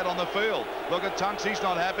back chat on the field. Look at Tunks, he's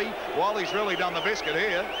not happy. Wally's really done the biscuit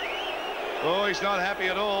here. Oh, he's not happy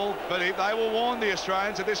at all, but they will warn the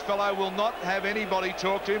Australians that this fellow will not have anybody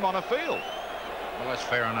talk to him on a field. Well, that's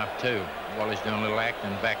fair enough too. Wally's doing a little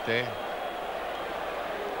acting back there.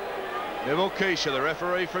 Neville Kesha, the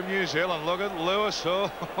referee from New Zealand. Look at Lewis.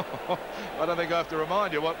 Oh, I don't think I have to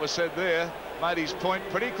remind you what was said there. Made his point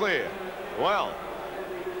pretty clear. Well,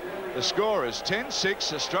 the score is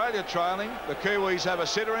 10-6. Australia trailing. The Kiwis have a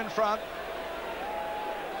sitter in front.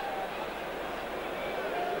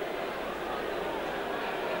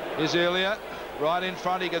 Here's Elliott. Right in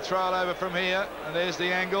front, he could throw it over from here, and there's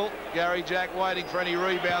the angle. Gary Jack waiting for any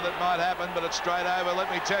rebound that might happen, but it's straight over, let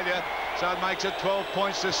me tell you. So it makes it 12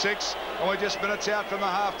 points to 6, and we're just minutes out from the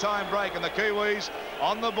half-time break, and the Kiwis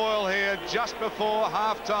on the boil here just before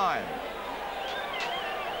half-time.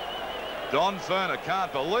 Don Ferner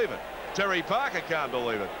can't believe it. Terry Parker can't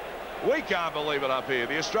believe it. We can't believe it up here.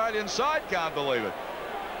 The Australian side can't believe it.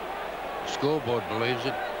 The scoreboard believes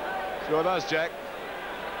it. Sure does, Jack.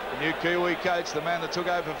 The new Kiwi coach, the man that took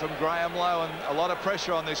over from Graham Lowe, and a lot of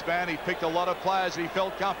pressure on this man. He picked a lot of players that he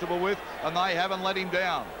felt comfortable with, and they haven't let him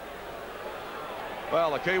down.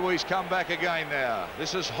 Well, the Kiwis come back again now.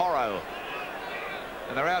 This is Horro,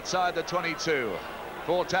 and they're outside the 22.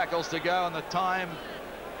 4 tackles to go, and the time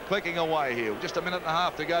clicking away here. Just a minute and a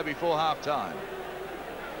half to go before half-time.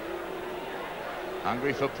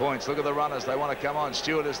 Hungry for points. Look at the runners. They want to come on.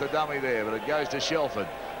 Stewart is the dummy there, but it goes to Shelford.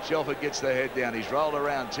 Shelford gets the head down. He's rolled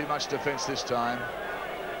around. Too much defence this time.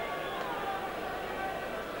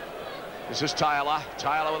 This is Taylor.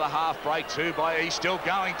 Taylor with a half break too. He's still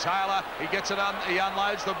going. Taylor. He gets it on. He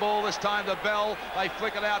unloads the ball this time to Bell. They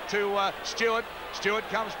flick it out to Stewart. Stewart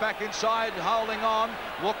comes back inside, holding on.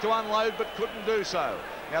 Looked to unload, but couldn't do so.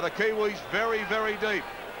 Now the Kiwis very, very deep.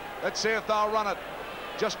 Let's see if they'll run it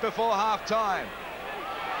just before half-time.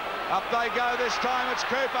 Up they go this time. It's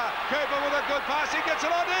Cooper. Cooper with a good pass. He gets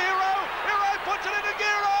it on to Hero. Hero puts it into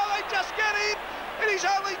gear. Oh, they just get him. And he's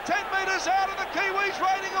only 10 metres out of the Kiwis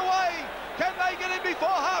raining away. Can they get him before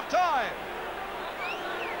half-time?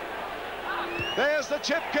 There's the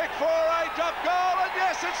chip kick for a drop goal, and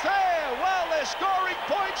yes, it's there. Well, they're scoring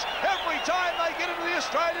points every time they get into the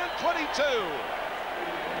Australian 22.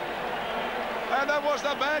 And that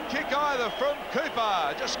wasn't a bad kick either from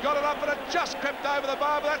Cooper. Just got it up, and it just crept over the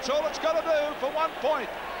bar, but that's all it's got to do for 1 point.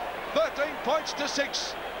 13 points to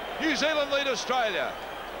 6. New Zealand lead Australia.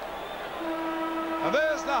 And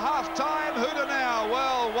there's the half-time hooter now.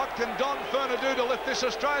 Well, what can Don Ferner do to lift this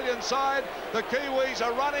Australian side? The Kiwis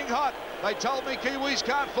are running hot. They told me Kiwis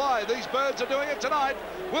can't fly. These birds are doing it tonight.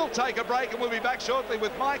 We'll take a break, and we'll be back shortly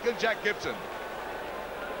with Mike and Jack Gibson.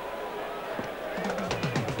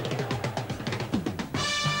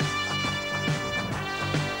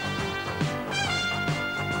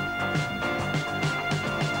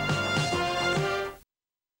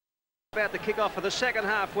 About the kick-off for the second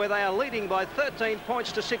half, where they are leading by 13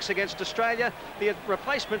 points to 6 against Australia. The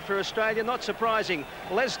replacement for Australia, not surprising,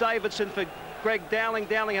 Les Davidson for Greg Dowling.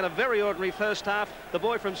 Dowling had a very ordinary first half. The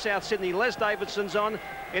boy from South Sydney, Les Davidson's on.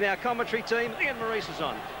 In our commentary team, Ian Maurice is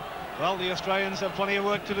on. Well, the Australians have plenty of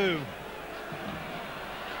work to do.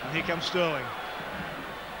 And here comes Sterling.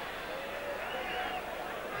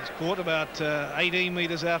 He's caught about 18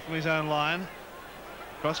 metres out from his own line.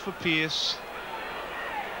 Cross for Pearce.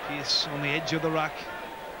 Pearce on the edge of the ruck,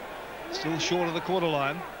 still short of the quarter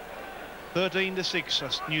line. 13 to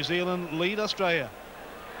 6. New Zealand lead Australia.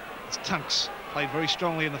 It's Tunks played very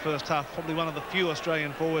strongly in the first half, probably one of the few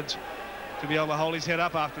Australian forwards to be able to hold his head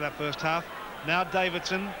up after that first half. Now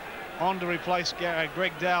Davidson on to replace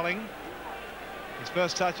Greg Dowling. His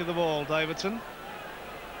first touch of the ball, Davidson.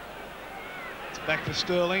 It's back for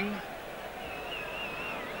Sterling.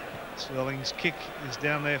 Sterling's kick is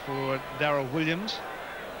down there for Darryl Williams.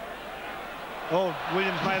 Oh,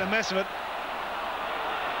 Williams made a mess of it.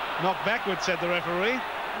 Knocked backwards, said the referee.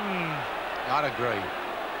 I'd agree.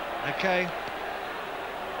 Okay.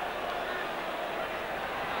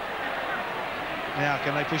 Now,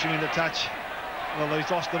 can they push him into touch? Well, he's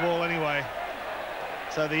lost the ball anyway.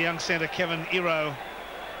 So the young centre, Kevin Iro,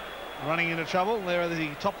 running into trouble. There are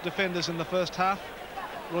the top defenders in the first half.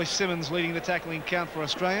 Royce Simmons leading the tackling count for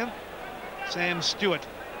Australia. Sam Stewart,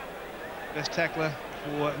 best tackler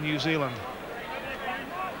for New Zealand.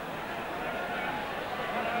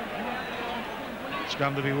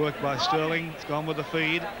 Scrum to be worked by Sterling. It's gone with the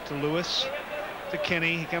feed to Lewis, to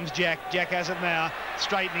Kenny. Here comes Jack. Jack has it now.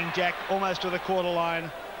 Straightening Jack almost to the quarter line.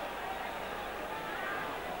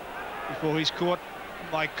 before he's caught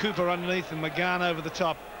by Cooper underneath and McGahan over the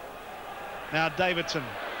top. Now Davidson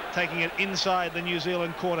taking it inside the New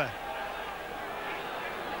Zealand quarter.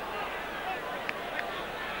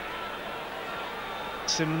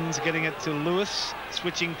 Simmons getting it to Lewis,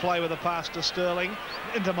 switching play with a pass to Sterling,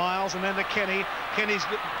 into Miles, and then to Kenny. Kenny's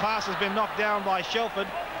pass has been knocked down by Shelford.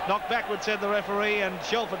 Knocked backward, said the referee, and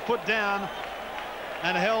Shelford put down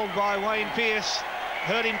and held by Wayne Pearce.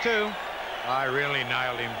 Hurt him too. I really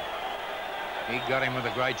nailed him. He got him with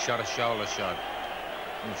a great shot, a shoulder shot.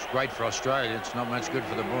 It's great for Australia. It's not much good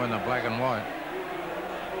for the boy in the black and white.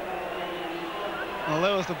 Well,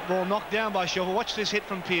 there was the ball knocked down by Shelford. Watch this hit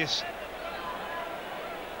from Pearce.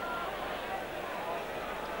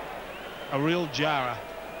 A real jarrer.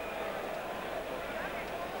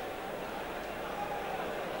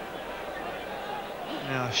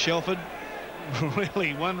 Now Shelford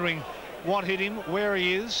really wondering what hit him, where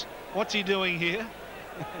he is, what's he doing here.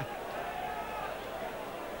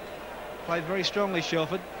 Played very strongly,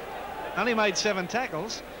 Shelford. Only made 7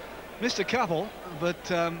 tackles, missed a couple, but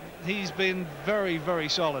he's been very, very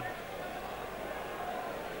solid.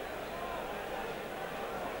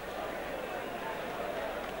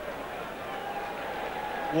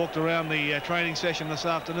 Walked around the training session this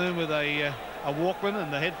afternoon with a Walkman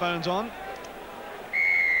and the headphones on.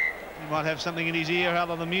 He might have something in his ear out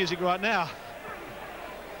of the music right now.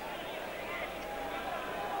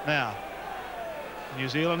 Now, New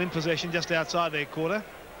Zealand in possession just outside their quarter.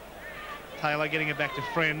 Taylor getting it back to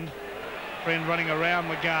Friend. Friend running around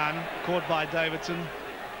McGahan, caught by Davidson.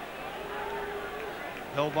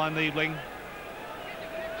 Held by Niebling.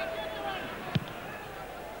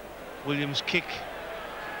 Williams' kick.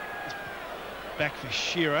 Back for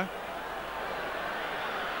Shearer.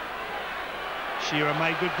 Shearer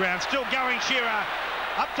made good ground. Still going, Shearer.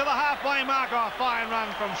 Up to the halfway mark. Oh, fine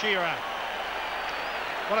run from Shearer.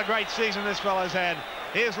 What a great season this fella's had.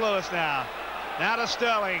 Here's Lewis now. Now to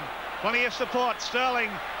Sterling. Plenty of support. Sterling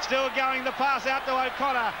still going the pass out to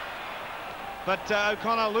O'Connor. But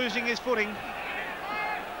O'Connor losing his footing.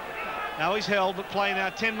 Now he's held, but play now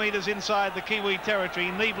 10 metres inside the Kiwi territory.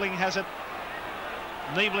 Niebling has it.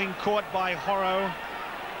 Niebling caught by Horrow.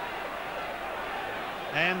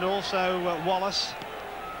 And also Wallace.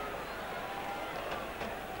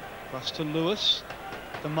 Across to Lewis.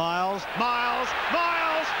 To Miles. Miles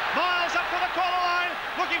up to the corner line.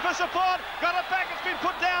 Looking for support. Got it back. It's been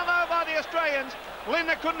put down though by the Australians.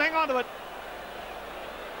 Lindner couldn't hang on to it.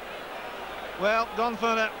 Well, Don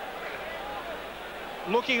Furner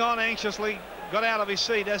looking on anxiously. Got out of his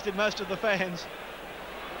seat, as did most of the fans.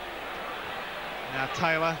 Now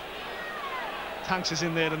Taylor. Tunks is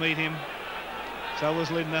in there to meet him. So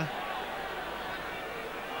was Lindner.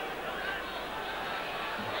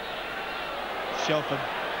 Shelford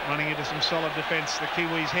running into some solid defence. The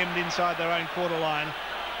Kiwis hemmed inside their own quarter line.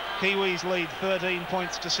 Kiwis lead 13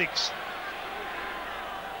 points to 6.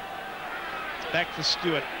 It's back for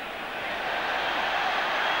Stewart.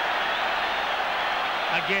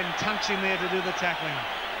 Again, Tunks in there to do the tackling.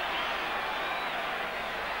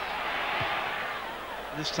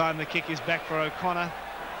 This time the kick is back for O'Connor.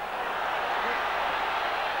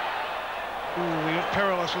 Ooh, he got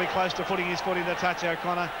perilously close to putting his foot in the touch,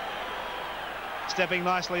 O'Connor. Stepping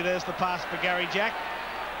nicely, there's the pass for Gary Jack.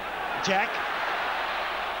 Jack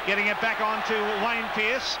getting it back on to Wayne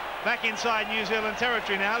Pearce. Back inside New Zealand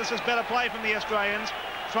territory now. This is better play from the Australians.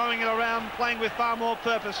 Throwing it around, playing with far more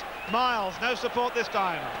purpose. Miles, no support this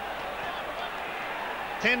time.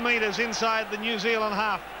 10 metres inside the New Zealand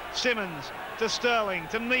half. Simmons to Sterling,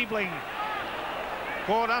 to Niebling.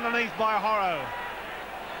 Caught underneath by Horrow.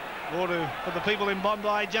 Or for the people in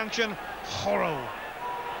Bondi Junction, Horrow.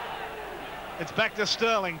 It's back to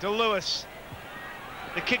Sterling, to Lewis.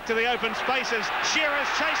 The kick to the open spaces. Shearer's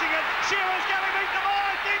chasing it. Shearer's going to beat them all,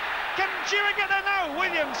 I think. Can Shearer get there? No,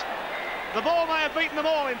 Williams. The ball may have beaten them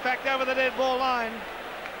all, in fact, over the dead ball line.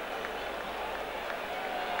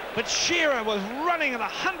 But Shearer was running at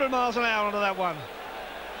 100 miles an hour onto that one.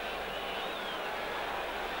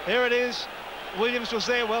 Here it is. Williams was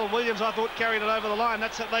there. Well, Williams, I thought, carried it over the line.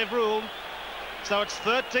 That's what they've ruled. So it's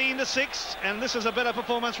 13-6, and this is a better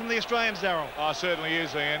performance from the Australians, Darryl. Oh, certainly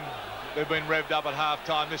is, Ian. They've been revved up at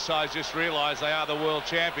half-time. This side's just realised they are the world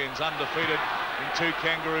champions, undefeated in 2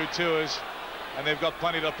 kangaroo tours, and they've got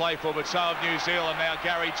plenty to play for, but so have New Zealand. Now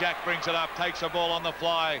Gary Jack brings it up, takes the ball on the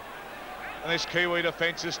fly. And this Kiwi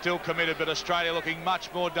defence is still committed, but Australia looking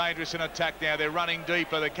much more dangerous in attack now. They're running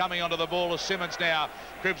deeper. They're coming onto the ball as Simmons now.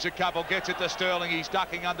 Cribs a couple, gets it to Sterling. He's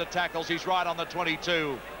ducking under tackles. He's right on the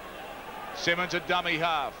 22. Simmons a dummy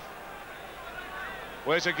half.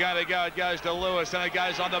 Where's it going to go? It goes to Lewis, and it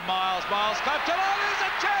goes on to Miles. Miles clapped it on. There's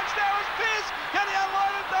a chance now. It's Pearce. Can he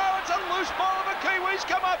unload it? No, it's a loose ball, and the Kiwis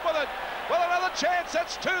come up with it. Well, another chance.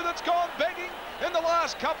 That's two that's gone begging in the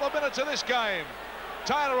last couple of minutes of this game.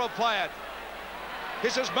 Taylor will play it.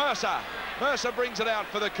 This is Mercer. Mercer brings it out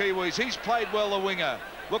for the Kiwis. He's played well, the winger.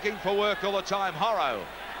 Looking for work all the time. Horrow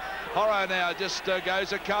now just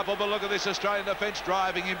goes a couple, but look at this Australian defence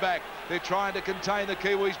driving him back. They're trying to contain the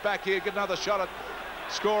Kiwis back here. Get another shot at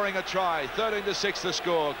scoring a try. 13-6 the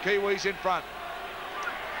score. Kiwis in front.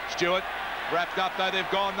 Stewart wrapped up though. They've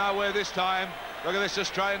gone nowhere this time. Look at this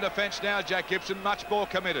Australian defence now. Jack Gibson much more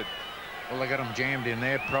committed. Well, they got them jammed in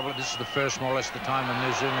there. Probably this is the first more or less the time the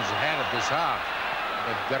New Zealanders have had it this half.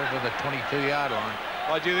 They've got it to the 22-yard line.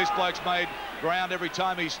 I do. This bloke's made ground every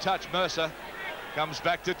time he's touched. Mercer comes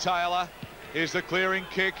back to Taylor. Here's the clearing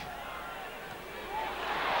kick.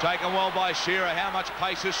 Taken well by Shearer. How much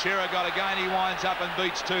pace has Shearer got? Again, he winds up and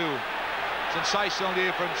beats two. Sensational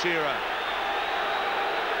here from Shearer.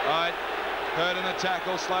 All right, hurt in the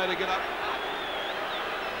tackle, slow to get up.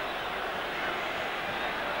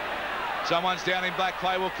 Someone's down in black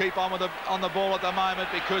play. Will keep on with on the ball at the moment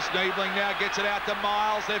because Niebling now gets it out to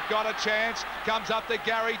Miles. They've got a chance. Comes up to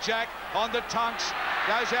Gary Jack on the Tunks.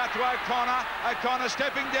 Goes out to O'Connor. O'Connor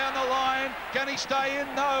stepping down the line. Can he stay in?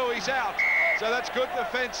 No, he's out. So that's good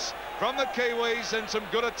defence from the Kiwis and some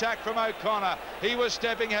good attack from O'Connor. He was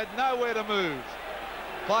stepping, had nowhere to move.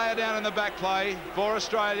 Player down in the back play for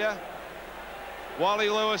Australia. Wally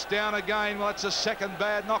Lewis down again. Well, that's a second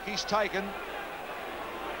bad knock he's taken.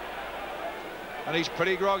 And he's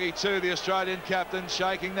pretty groggy too, the Australian captain,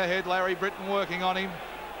 shaking the head. Larry Britton working on him.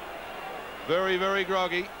 Very, very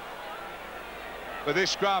groggy. But this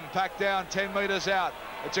scrum packed down 10 metres out.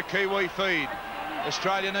 It's a Kiwi feed.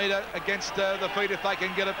 Australia need it against the feed if they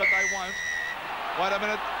can get it, but they won't. Wait a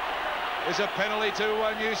minute. There's a penalty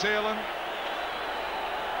to New Zealand.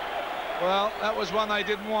 Well, that was one they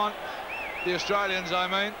didn't want. The Australians, I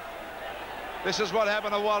mean. This is what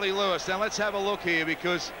happened to Wally Lewis. Now let's have a look here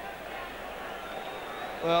because,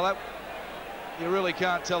 well, you really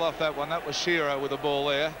can't tell off that one. That was Shearer with the ball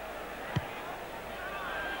there.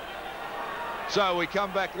 So we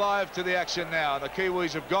come back live to the action now. The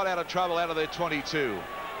Kiwis have got out of trouble out of their 22.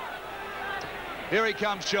 Here he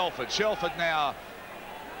comes, Shelford. Shelford now,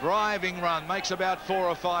 driving run, makes about 4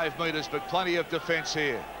 or 5 metres, but plenty of defence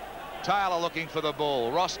here. Taylor looking for the ball.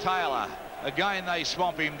 Ross Taylor. Again, they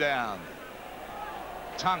swamp him down.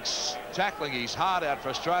 Tunks tackling his heart out for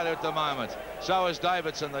Australia at the moment. So is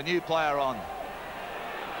Davidson, the new player on.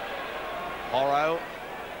 Horrow.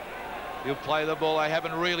 He'll play the ball. They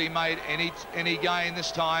haven't really made any gain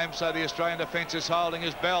this time, so the Australian defence is holding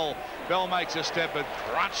as Bell makes a step, but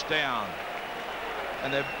crunched down.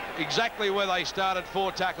 And they're exactly where they started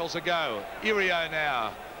 4 tackles ago. Irio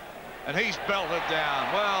now, and he's belted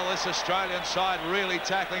down. Well, this Australian side really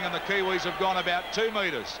tackling, and the Kiwis have gone about 2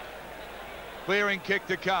 metres. Clearing kick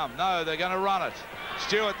to come. No, they're going to run it.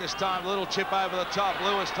 Stewart this time, a little chip over the top.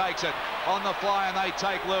 Lewis takes it on the fly, and they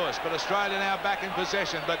take Lewis. But Australia now back in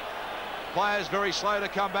possession, but players very slow to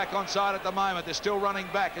come back on side at the moment. They're still running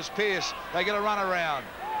back as Pearce. They get a run around.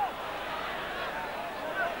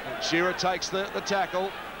 Shearer takes the tackle.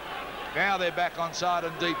 Now they're back on side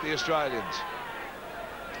and deep, the Australians.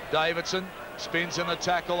 Davidson spins in the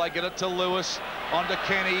tackle. They get it to Lewis. On to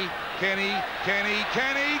Kenny. Kenny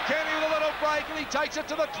with a little break, and he takes it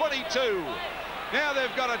to the 22. Now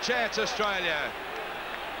they've got a chance, Australia.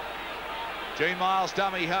 Gene Miles,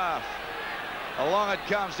 dummy half. Along it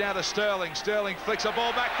comes down to Sterling. Sterling flicks a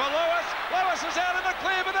ball back for Lewis. Lewis is out in the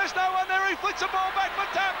clear, but there's no one there. He flicks a ball back for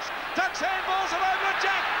Tunks. Tunks handballs it over to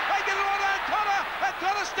Jack. They get it on O'Connor.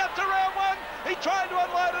 O'Connor stepped around one. He tried to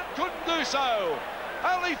unload it, couldn't do so.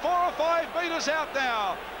 Only 4 or 5 metres out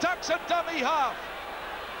now. Tunks a dummy half.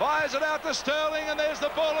 Fires it out to Sterling, and there's the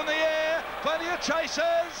ball in the air. Plenty of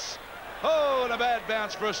chasers. Oh, and a bad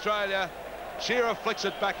bounce for Australia. Shearer flicks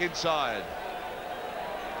it back inside.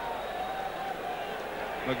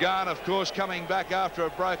 McGahan, of course, coming back after a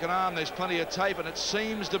broken arm. There's plenty of tape, and it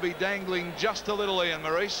seems to be dangling just a little, Ian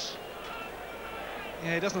Maurice.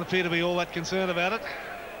 Yeah, he doesn't appear to be all that concerned about it.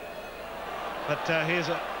 But here's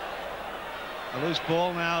a loose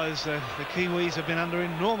ball now as the Kiwis have been under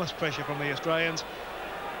enormous pressure from the Australians.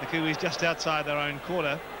 The Kiwis just outside their own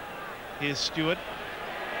quarter. Here's Stewart.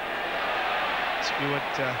 Stewart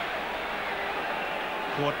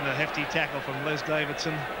caught in a hefty tackle from Les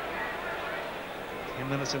Davidson. 10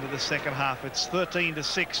 minutes into the second half. It's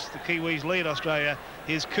 13-6. The Kiwis lead Australia.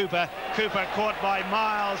 Here's Cooper. Cooper caught by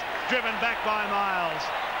Miles, driven back by Miles.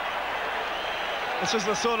 This is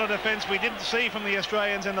the sort of defence we didn't see from the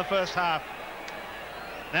Australians in the first half.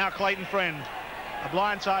 Now Clayton Friend. A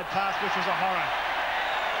blindside pass, which was a horror.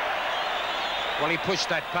 Well, he pushed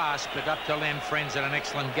that pass, but up till then, Friend's had an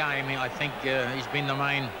excellent game. I think he's been the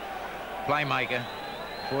main playmaker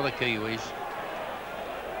for the Kiwis.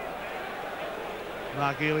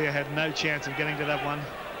 Mark Elia had no chance of getting to that one.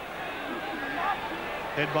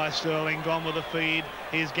 Head by Sterling, gone with the feed.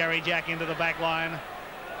 Here's Gary Jack into the back line.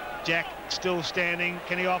 Jack still standing.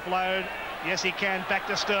 Can he offload? Yes, he can. Back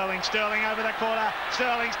to Sterling. Sterling over the corner.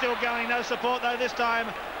 Sterling still going. No support, though, this time.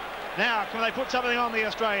 Now, can they put something on the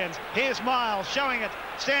Australians? Here's Miles showing it.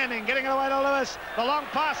 Standing, getting it away to Lewis. The long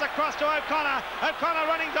pass across to O'Connor. O'Connor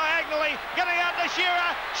running diagonally. Getting out to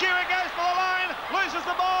Shearer. Shearer goes for the line. Loses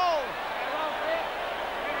the ball.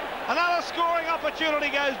 Another scoring opportunity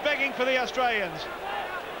goes begging for the Australians.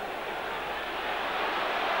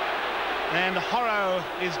 And Horrow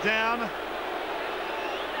is down.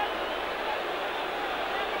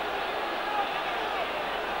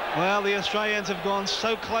 Well, the Australians have gone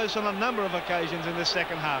so close on a number of occasions in this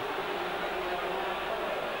second half.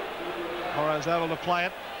 Horrow's able to play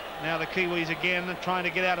it. Now the Kiwis again trying to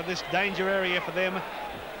get out of this danger area for them.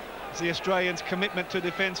 As the Australians' commitment to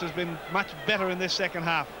defence has been much better in this second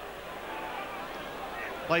half.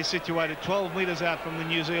 Play situated 12 metres out from the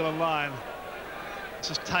New Zealand line.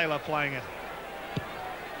 This is Taylor playing it.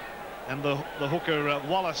 And the hooker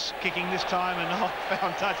Wallace kicking this time, and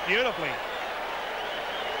found touch beautifully.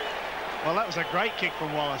 Well, that was a great kick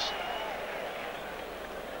from Wallace.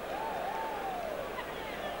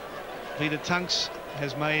 Peter Tunks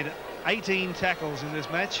has made 18 tackles in this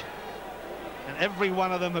match, and every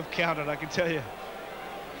one of them have counted, I can tell you.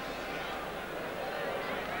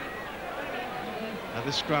 Now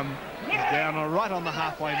this scrum is down right on the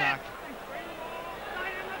halfway mark.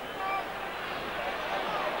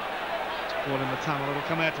 It's caught in the tunnel. It'll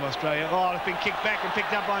come out to Australia. Oh, it's been kicked back and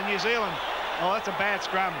picked up by New Zealand. Oh, that's a bad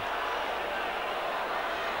scrum.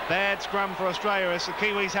 Bad scrum for Australia as the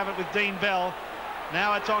Kiwis have it with Dean Bell.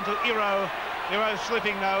 Now it's on to Iro. Iro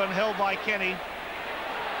slipping, though, and held by Kenny.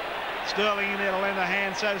 Sterling in there to lend a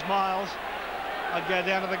hand, so's Miles. I'd go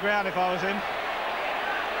down to the ground if I was him.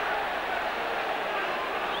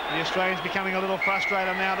 The Australians becoming a little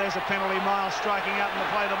frustrated now. There's a penalty. Miles striking up and to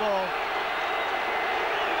play the ball.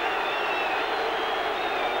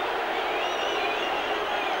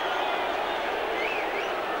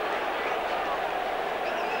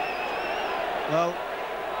 Well,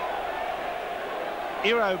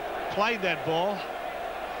 Iro played that ball.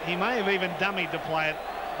 He may have even dummied to play it,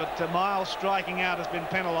 but Miles striking out has been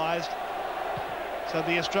penalised. So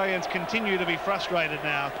the Australians continue to be frustrated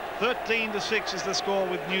now. 13-6 is the score,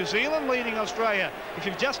 with New Zealand leading Australia. If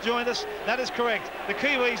you've just joined us, that is correct. The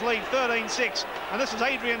Kiwis lead 13-6, and this is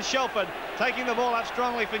Adrian Shelford taking the ball up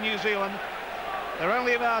strongly for New Zealand. They're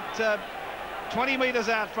only about 20 metres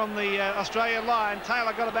out from the Australian line.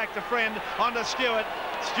 Taylor got it back to Friend, onto Stewart.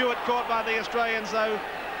 Stewart caught by the Australians, though.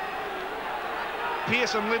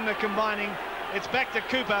 Pearce and Lindner combining. It's back to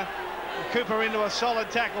Cooper. Cooper into a solid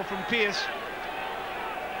tackle from Pearce.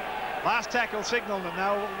 Last tackle signalled it.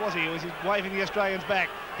 No, was he? Was he waving the Australians back?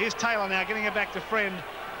 Here's Taylor now, getting it back to Friend.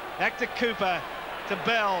 Back to Cooper, to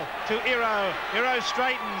Bell, to Iro. Iro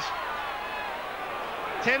straightens.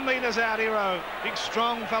 10 metres out, Iro. Big,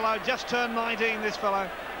 strong fellow. Just turned 19, this fellow.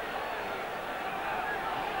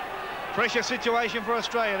 Pressure situation for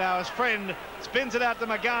Australia now as Friend spins it out to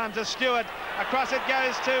McGahan, to Stewart. Across it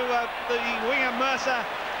goes to the winger Mercer.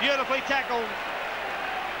 Beautifully tackled.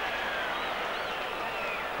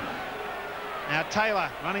 Now Taylor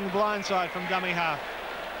running blindside from dummy half.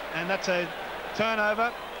 And that's a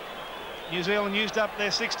turnover. New Zealand used up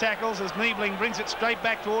their 6 tackles as Niebling brings it straight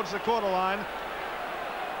back towards the quarter line.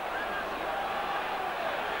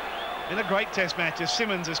 In a great test match as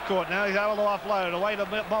Simmons is caught. Now he's able to offload away to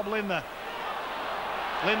Bob Lindner.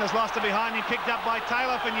 Lindner's lost it behind him, picked up by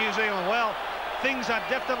Taylor for New Zealand. Well, things are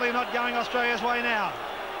definitely not going Australia's way now.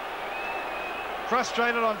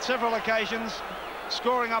 Frustrated on several occasions.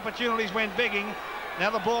 Scoring opportunities went begging. Now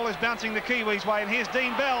the ball is bouncing the Kiwis' way, and here's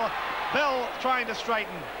Dean Bell. Bell trying to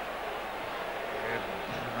straighten.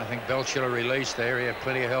 I think Bell should have released there. He had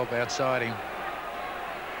plenty of help outside him.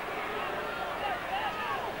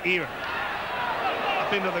 Aaron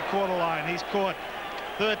up into the quarter line. He's caught.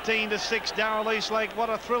 13-6, Darrell Eastlake. What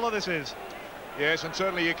a thriller this is. Yes, and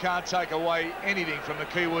certainly you can't take away anything from the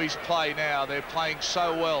Kiwis' play now. They're playing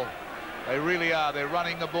so well. They really are. They're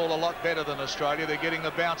running the ball a lot better than Australia. They're getting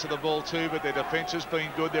the bounce of the ball too, but their defence has been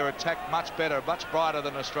good. Their attack much better, much brighter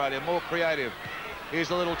than Australia, more creative. Here's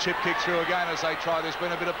a little chip kick through again as they try. There's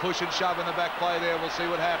been a bit of push and shove in the back play there. We'll see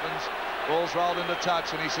what happens. Ball's rolled into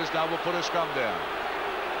touch, and he says, no, we'll put a scrum down.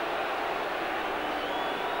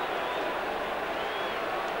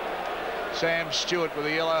 Sam Stewart with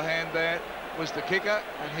the yellow hand there was the kicker,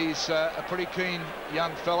 and he's a pretty keen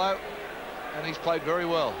young fellow, and he's played very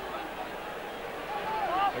well.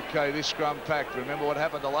 Okay, this scrum packed. Remember what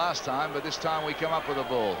happened the last time, but this time we come up with the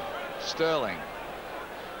ball. Sterling.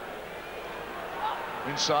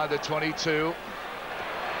 Inside the 22.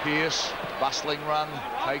 Pearce, bustling run,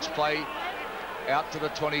 takes play out to the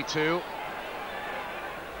 22.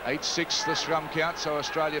 8-6 the scrum count, so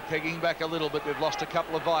Australia pegging back a little bit. They've lost a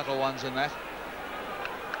couple of vital ones in that.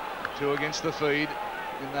 2 against the feed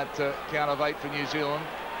in that count of 8 for New Zealand.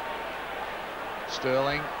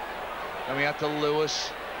 Sterling coming out to Lewis.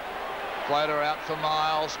 Floater out for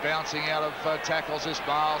Miles, bouncing out of tackles is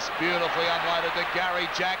Miles. Beautifully unloaded to Gary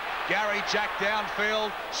Jack. Gary Jack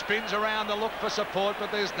downfield, spins around to look for support,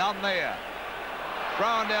 but there's none there.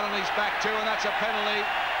 Thrown down on his back too, and that's a penalty.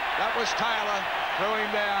 That was Taylor, threw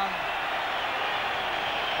him down.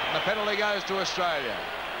 And the penalty goes to Australia.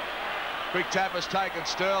 Quick tap is taken.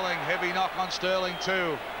 Sterling, heavy knock on Sterling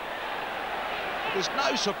too. There's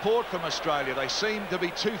no support from Australia. They seem to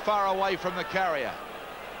be too far away from the carrier.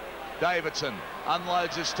 Davidson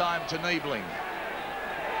unloads this time to Niebling.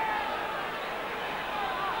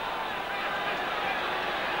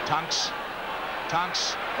 Tunks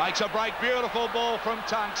makes a break. Beautiful ball from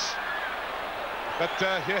Tunks. But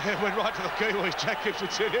yeah, it went right to the Kiwis. Jack Gibson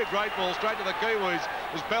said, yeah, great ball straight to the Kiwis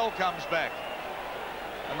as Bell comes back.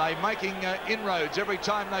 And they're making inroads every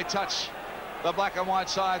time they touch the black and white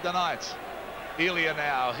side tonight. Elia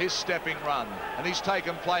now, his stepping run, and he's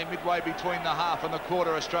taken play midway between the half and the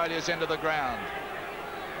quarter, Australia's end of the ground.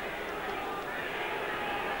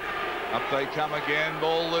 Up they come again,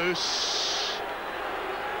 ball loose.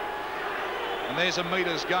 And there's a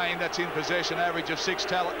metres gain. That's in possession, average of 6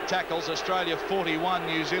 tackles. Australia 41,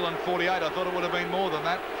 New Zealand 48. I thought it would have been more than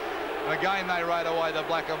that. And again, they raid away the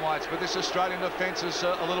black and whites. But this Australian defence is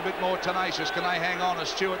a little bit more tenacious. Can they hang on?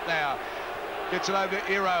 Stewart now gets it over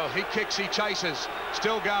to Iro. He kicks, he chases.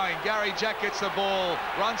 Still going. Gary Jack gets the ball.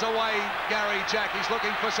 Runs away, Gary Jack. He's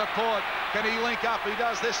looking for support. Can he link up? He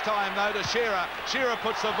does this time, though, to Shearer. Shearer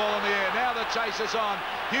puts the ball in the air. Now the chase is on.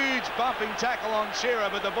 Huge bumping tackle on Shearer,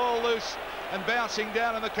 but the ball loose and bouncing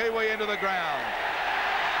down in the Kiwi end of the ground.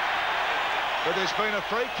 But there's been a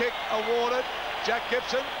free kick awarded. Jack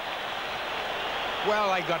Gibson.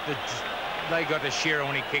 Well, they got to Shearer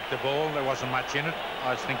when he kicked the ball. There wasn't much in it.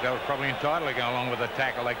 I think they were probably entitled to go along with the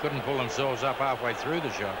tackle. They couldn't pull themselves up halfway through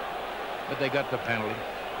the shot, but they got the penalty.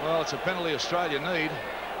 Well, it's a penalty Australia need,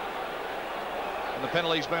 and the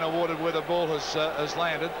penalty's been awarded where the ball has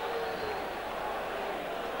landed.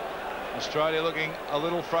 Australia looking a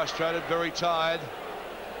little frustrated, very tired.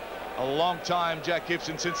 A long time, Jack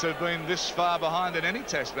Gibson, since they've been this far behind in any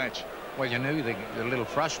test match. Well, you knew they're a little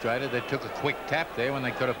frustrated. They took a quick tap there when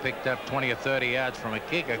they could have picked up 20 or 30 yards from a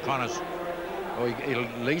kicker. Connors, or he'll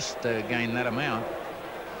at least gain that amount.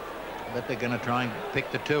 But they're going to try and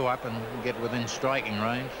pick the 2 up and get within striking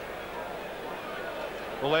range.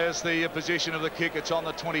 Well, there's the position of the kick. It's on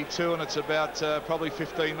the 22, and it's about probably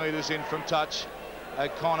 15 metres in from touch.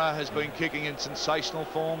 O'Connor has been kicking in sensational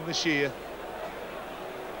form this year.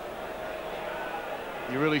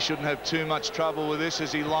 You really shouldn't have too much trouble with this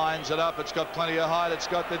as he lines it up. It's got plenty of height. It's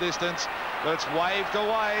got the distance, but it's waved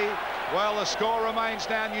away. Well, the score remains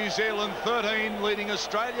now New Zealand 13, leading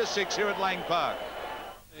Australia 6 here at Lang Park.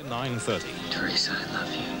 9:30. Teresa, I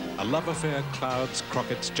love you. A love affair clouds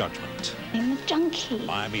Crockett's judgment. I'm a junkie.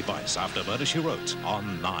 Miami Vice, after Murder, She Wrote,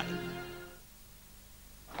 on 9.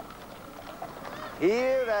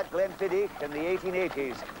 Here at Glenfiddich in the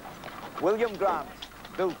 1880s, William Grant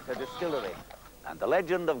built a distillery, and the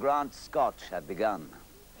legend of Grant's Scotch had begun.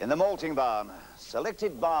 In the malting barn,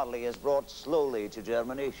 selected barley is brought slowly to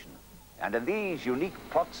germination. And in these unique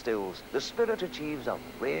pot stills, the spirit achieves a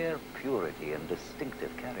rare purity and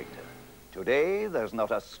distinctive character. Today, there's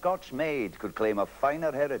not a Scotch maid could claim a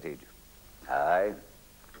finer heritage. Aye,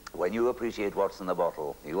 when you appreciate what's in the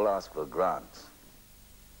bottle, you'll ask for Grant's.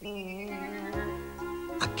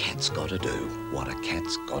 A cat's got to do what a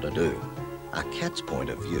cat's got to do. A cat's point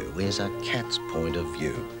of view is a cat's point of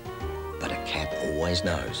view. But a cat always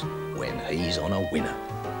knows when he's on a winner.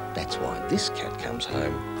 That's why this cat comes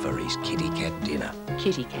home for his kitty cat dinner.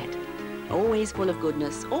 Kitty Cat. Always full of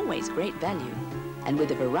goodness, always great value. And with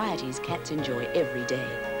the varieties cats enjoy every day.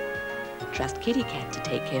 Trust Kitty Cat to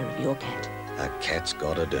take care of your cat. A cat's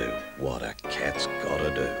got to do what a cat's got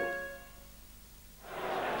to do.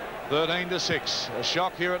 13-6. A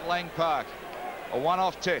shock here at Lang Park. A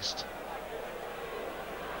one-off test.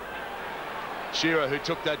 Shearer, who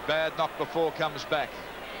took that bad knock before, comes back.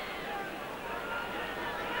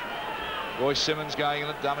 Royce Simmons going in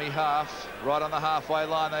at dummy half. Right on the halfway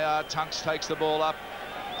line they are. Tunks takes the ball up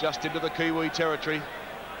just into the Kiwi territory.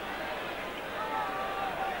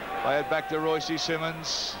 Play it back to Royce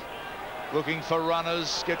Simmons. Looking for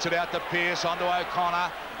runners. Gets it out to Pearce. Onto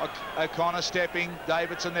O'Connor. O'Connor stepping.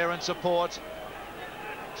 Davidson there in support.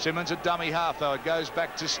 Simmons at dummy half, though. It goes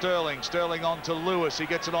back to Sterling. Sterling on to Lewis. He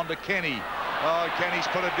gets it on to Kenny. Oh, Kenny's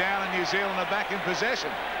put it down, and New Zealand are back in possession.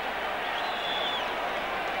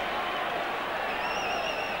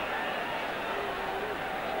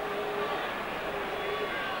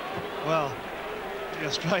 Well, the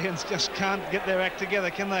Australians just can't get their act together,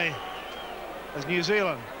 can they? As New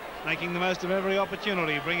Zealand making the most of every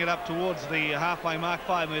opportunity, bring it up towards the halfway mark,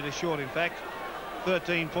 5 metres short, in fact.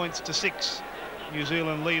 13 points to 6. New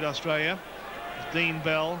Zealand lead Australia. Dean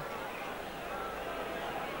Bell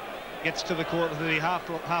gets to the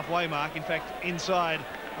halfway mark, in fact, inside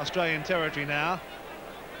Australian territory now.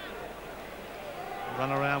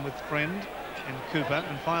 Run around with Friend and Cooper,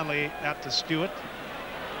 and finally out to Stewart.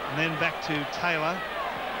 And then back to Taylor.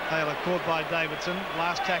 Taylor caught by Davidson.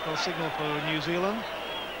 Last tackle signal for New Zealand.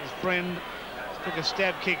 His Friend took a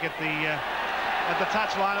stab kick at the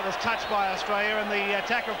touchline. It was touched by Australia, and the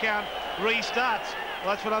tackle count restarts.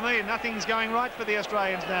 Well, that's what I mean. Nothing's going right for the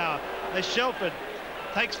Australians now. As Shelford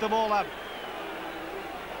takes the ball up.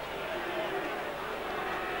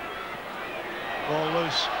 Ball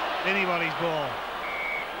loose. Anybody's ball.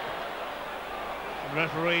 The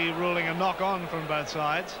referee ruling a knock-on from both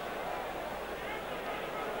sides.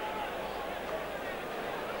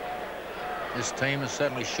 This team has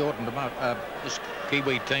certainly shortened them up. This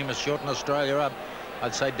Kiwi team has shortened Australia up.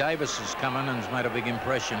 I'd say Davis has come in and has made a big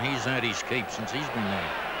impression. He's earned his keep since he's been there.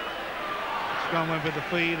 Scrum went with the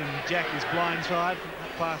feed, and Jack is blindside.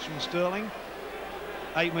 Pass from Sterling.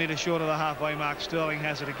 8 metres short of the halfway mark. Sterling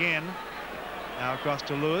has it again. Now across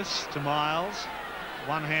to Lewis, to Miles.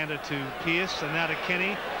 One-hander to Pearce, and now to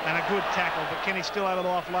Kenny. And a good tackle, but Kenny's still able to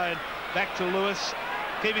offload. Back to Lewis.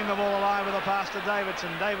 Keeping the ball alive with a pass to Davidson.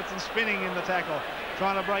 Davidson spinning in the tackle,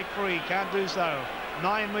 trying to break free, can't do so.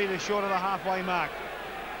 9 metres short of the halfway mark.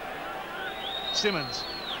 Simmons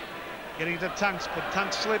getting to Tunks, but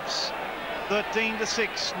Tunks slips. 13 to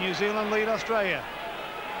 6. New Zealand lead Australia.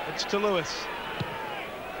 It's to Lewis,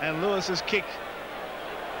 and Lewis's kick.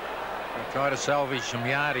 They try to salvage some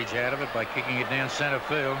yardage out of it by kicking it down centre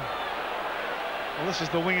field. Well, this is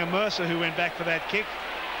the winger Mercer who went back for that kick.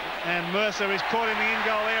 And Mercer is caught in the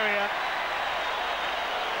in-goal area.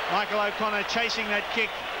 Michael O'Connor chasing that kick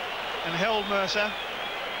and held Mercer.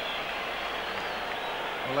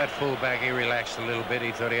 Well, that fullback, he relaxed a little bit.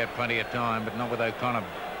 He thought he had plenty of time, but not with O'Connor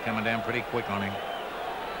coming down pretty quick on him.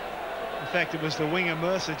 In fact, it was the winger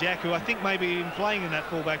Mercer, Jack, who I think may be even playing in that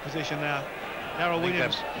fullback position now. Darryl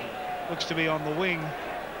Williams looks to be on the wing.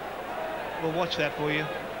 We'll watch that for you.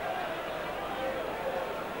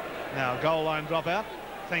 Now, goal line dropout,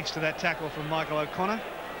 thanks to that tackle from Michael O'Connor.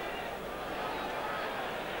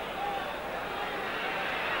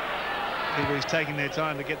 Kiwis taking their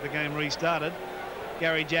time to get the game restarted.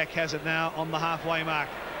 Gary Jack has it now on the halfway mark.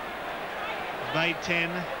 He's made 10.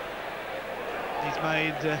 He's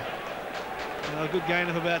made a good gain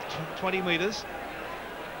of about 20 metres.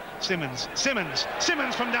 Simmons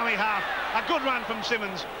from dummy half. A good run from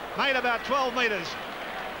Simmons. Made about 12 metres.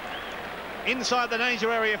 Inside the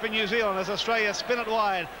danger area for New Zealand as Australia spin it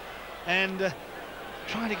wide. And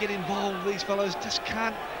trying to get involved, these fellows just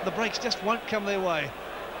can't. The breaks just won't come their way.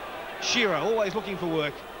 Shearer always looking for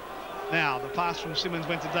work. Now the pass from Simmons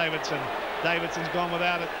went to Davidson. Davidson's gone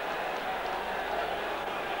without it.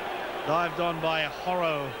 Dived on by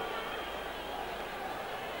Horrow.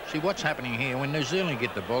 See what's happening here. When New Zealand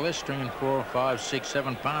get the ball, they're stringing 4, 5, 6,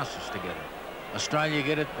 7 passes together. Australia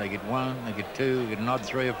get it, they get 1, they get 2, get an odd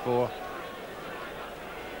 3 or 4.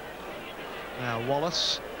 Now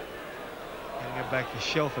Wallace getting it back to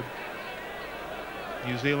Shelford.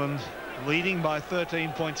 New Zealand leading by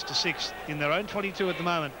 13 points to 6 in their own 22 at the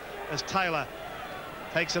moment, as Taylor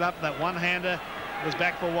takes it up. That one-hander was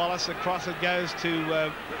back for Wallace. Across it goes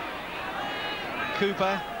to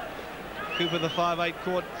Cooper. Cooper, the 5'8",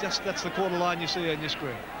 court. Just that's the quarter line you see on your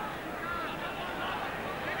screen.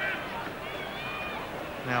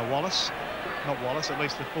 Now Wallace, not Wallace, at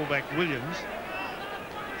least the fullback Williams.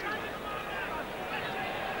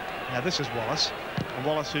 Now this is Wallace. And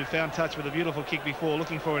Wallace, who found touch with a beautiful kick before,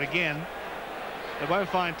 looking for it again. It won't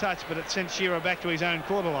find touch, but it sent Shearer back to his own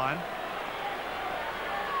quarter line.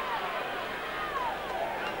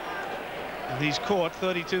 And he's caught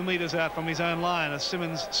 32 metres out from his own line as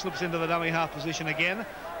Simmons slips into the dummy half position again.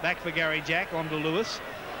 Back for Gary Jack, on to Lewis.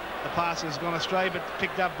 The pass has gone astray, but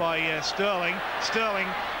picked up by Sterling. Sterling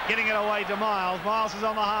getting it away to Miles. Miles is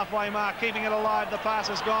on the halfway mark, keeping it alive. The pass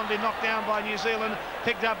has gone, been knocked down by New Zealand,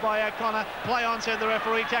 picked up by O'Connor. Play on, said the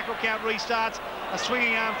referee. Tackle count restarts. A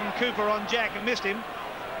swinging arm from Cooper on Jack and missed him.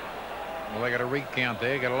 Well, they got a recount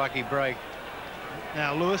there, got a lucky break.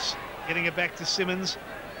 Now Lewis getting it back to Simmons.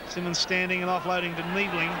 Simmons standing and offloading to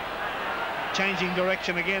Niebling. Changing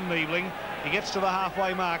direction again, Niebling. He gets to the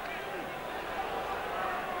halfway mark.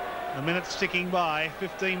 The minutes ticking by.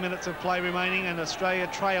 15 minutes of play remaining and Australia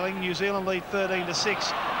trailing. New Zealand lead 13-6.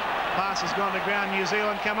 Pass has gone to ground. New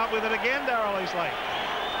Zealand come up with it again, Darryl Easley.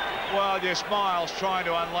 Well, yes, Miles trying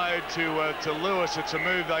to unload to Lewis. It's a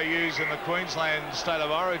move they use in the Queensland State of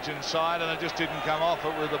Origin side, and it just didn't come off.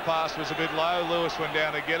 The pass was a bit low. Lewis went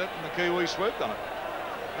down to get it, and the Kiwi swooped on it.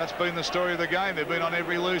 That's been the story of the game. They've been on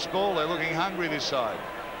every loose ball. They're looking hungry this side.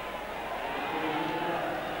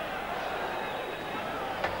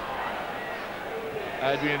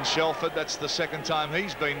 Adrian Shelford, that's the second time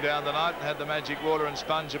he's been down tonight and had the magic water and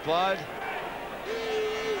sponge applied.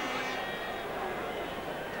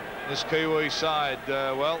 This Kiwi side,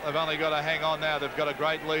 well, they've only got to hang on now. They've got a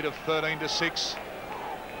great lead of 13-6.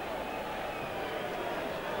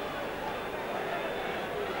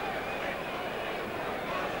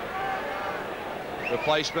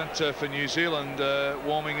 Replacement for New Zealand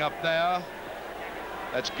warming up now.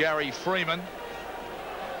 That's Gary Freeman.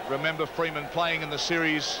 Remember Freeman playing in the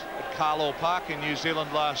series at Carlaw Park in New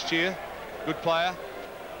Zealand last year. Good player.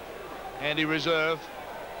 Andy reserve.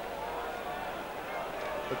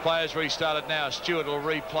 The players restarted now. Stewart will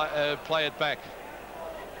play it back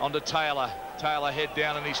onto Taylor. Taylor head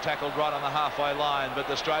down and he's tackled right on the halfway line, but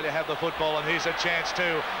Australia have the football and here's a chance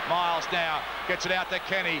too. Miles now gets it out to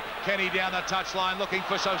Kenny. Kenny down the touchline looking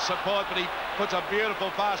for some support, but he puts a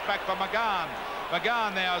beautiful pass back for McGahan.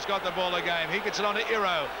 McGahan now has got the ball again. He gets it on to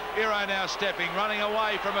Iro. Iro now stepping, running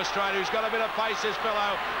away from Australia, who's got a bit of pace, this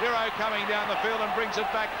fellow. Iro coming down the field and brings it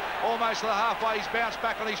back almost to the halfway. He's bounced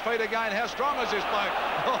back on his feet again. How strong is this bloke?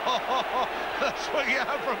 Swinging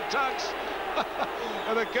out from Tunks.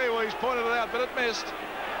 And the Kiwis pointed it out, but it missed.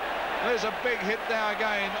 There's a big hit now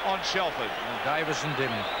again on Shelford. And Davison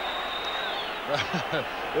didn't.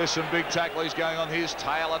 There's some big tackles going on. Here's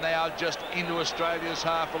Taylor now just into Australia's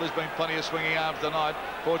half. Well, there's been plenty of swinging arms tonight.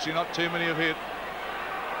 Fortunately, not too many have hit.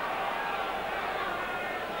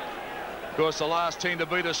 Of course, the last team to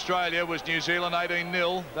beat Australia was New Zealand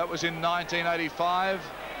 18-0. That was in 1985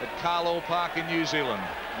 at Carlaw Park in New Zealand.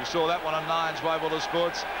 You saw that one on Nine's Way World of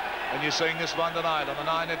Sports, and you're seeing this one tonight on the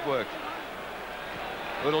Nine Network.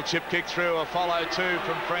 Little chip kick through, a follow two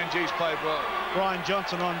from Frangi's played well. Brian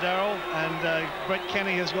Johnson on, Darryl, and Brett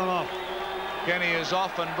Kenny has gone off. Kenny is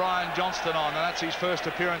off and Brian Johnston on, and that's his first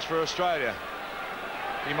appearance for Australia.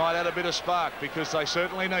 He might add a bit of spark because they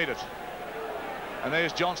certainly need it. And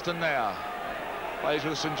there's Johnston now. Plays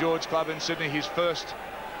with the St George Club in Sydney. His first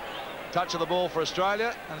touch of the ball for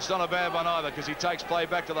Australia, and it's not a bad one either because he takes play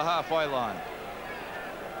back to the halfway line.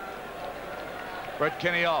 Brett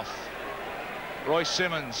Kenny off. Royce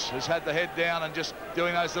Simmons has had the head down and just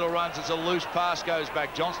doing those little runs. It's a loose pass, goes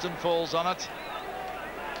back. Johnston falls on it.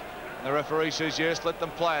 The referee says yes, let them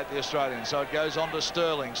play it, the Australians. So it goes on to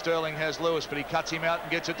Sterling. Sterling has Lewis, but he cuts him out and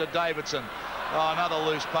gets it to Davidson. Oh, another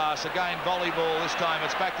loose pass. Again, volleyball this time.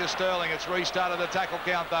 It's back to Sterling. It's restarted the tackle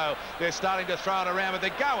count, though. They're starting to throw it around, but they're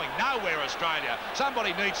going nowhere, Australia.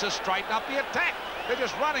 Somebody needs to straighten up the attack. They're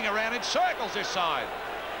just running around in circles this side.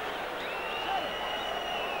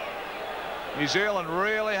 New Zealand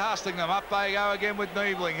really hustling them. Up they go again with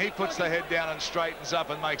Niebling. He puts the head down and straightens up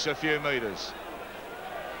and makes a few metres.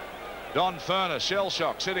 Don Furness, shell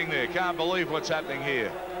shock, sitting there. Can't believe what's happening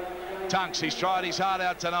here. Tunks, he's tried his heart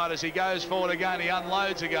out tonight. As he goes forward again, he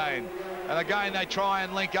unloads again. And again, they try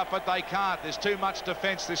and link up, but they can't. There's too much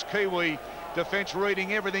defence. This Kiwi defence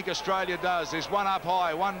reading everything Australia does. There's one up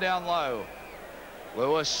high, one down low.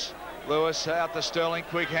 Lewis out to Sterling.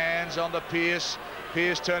 Quick hands on to Pearce.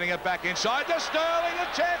 Pearce turning it back inside to Sterling.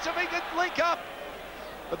 A chance if he could link up.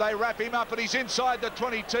 But they wrap him up and he's inside the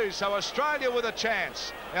 22. So Australia with a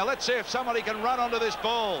chance. Now let's see if somebody can run onto this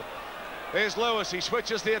ball. There's Lewis. He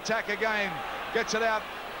switches the attack again. Gets it out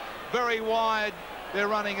very wide. They're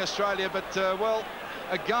running Australia. But, well,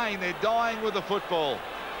 again, they're dying with the football.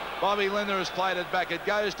 Bobby Linder has played it back. It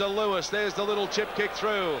goes to Lewis. There's the little chip kick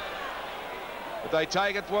through. But they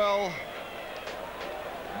take it well.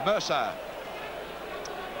 Mercer.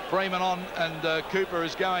 Freeman on, and Cooper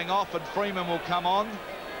is going off, and Freeman will come on.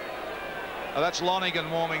 That's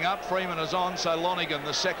Lonigan warming up. Freeman is on, so Lonigan,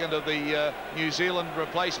 the second of the New Zealand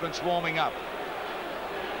replacements, warming up.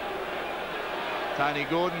 Tony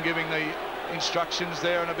Gordon giving the instructions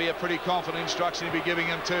there, and it'll be a pretty confident instruction he'll be giving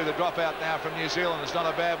him too. The dropout now from New Zealand is not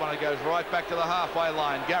a bad one. It goes right back to the halfway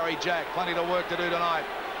line. Gary Jack, plenty of work to do tonight.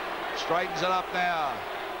 Straightens it up now.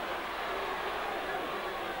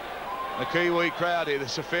 The Kiwi crowd here,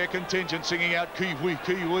 there's a fair contingent singing out Kiwi,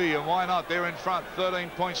 Kiwi, and why not? They're in front, 13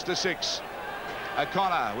 points to 6.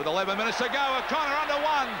 O'Connor with 11 minutes to go. O'Connor under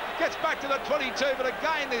 1, gets back to the 22, but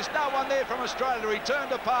again there's no one there from Australia to return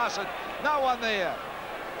to pass it. No one there.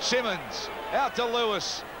 Simmons out to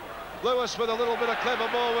Lewis. Lewis with a little bit of clever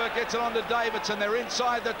ball work gets it on to Davidson. They're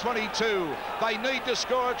inside the 22. They need to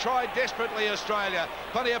score a try desperately, Australia.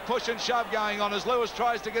 Plenty of push and shove going on as Lewis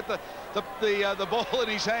tries to get the ball in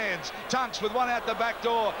his hands. Tunks with one out the back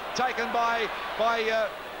door, taken by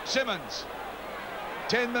Simmons.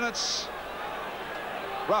 10 minutes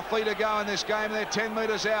roughly to go in this game. They're 10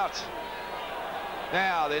 metres out.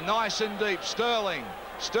 Now they're nice and deep. Sterling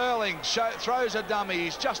throws a dummy.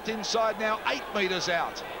 He's just inside now, 8 metres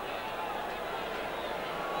out.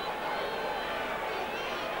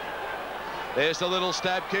 There's the little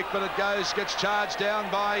stab kick, but it gets charged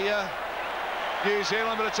down by New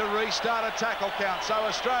Zealand, but it's a restart, a tackle count, so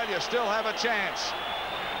Australia still have a chance.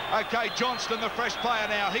 Okay, Johnston, the fresh player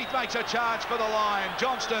now. He makes a charge for the line.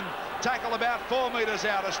 Johnston, tackle about 4 metres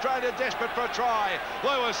out. Australia desperate for a try.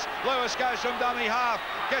 Lewis goes from dummy half,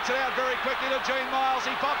 gets it out very quickly to Gene Miles.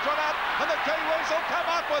 He pops it up, and the Kiwis will come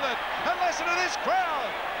up with it. And listen to this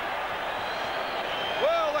crowd.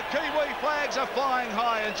 Well, the Kiwi flags are flying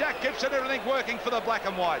high, and Jack Gibson, everything working for the black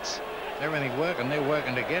and whites. Everything working, they're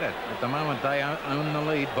working to get it. At the moment, they own the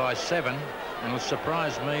lead by 7, and it'll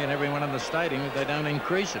surprise me and everyone in the stadium if they don't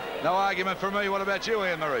increase it. No argument from me. What about you,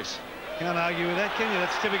 Ian Maurice? Can't argue with that, can you?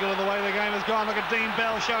 That's typical of the way the game has gone. Look at Dean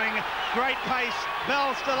Bell showing great pace.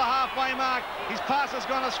 Bell's to the halfway mark. His pass has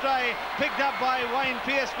gone astray. Picked up by Wayne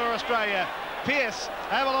Pearce for Australia. Pearce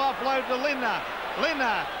able to offload to Lindner.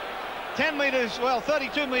 Lindner, 10 metres, well,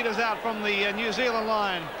 32 metres out from the New Zealand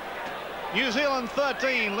line. New Zealand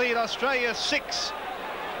 13, lead Australia 6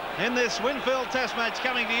 in this Winfield Test match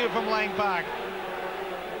coming to you from Lang Park.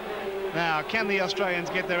 Now, can the Australians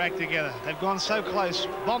get their act together? They've gone so close,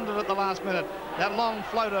 bombed it at the last minute. That long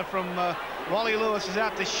floater from Wally Lewis is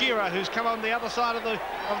out to Shearer, who's come on the other side of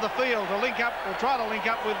the field to link up, or try to link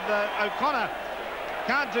up with O'Connor.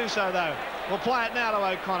 Can't do so, though. We'll play it now to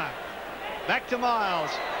O'Connor. Back to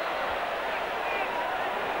Miles.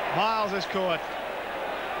 Miles is caught.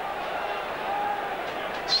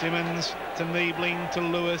 Simmons to Niebling, to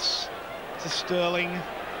Lewis, to Sterling,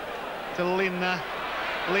 to Lindner.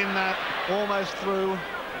 Lindner almost through.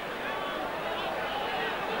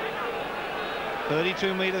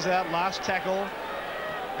 32 metres out, last tackle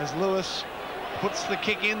as Lewis puts the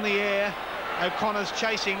kick in the air. O'Connor's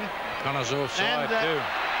chasing. O'Connor's offside too.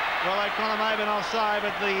 Well, O'Connor may have been offside,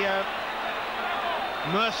 but the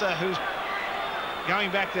Mercer, who's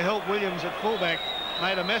going back to help Williams at fullback,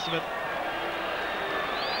 made a mess of it.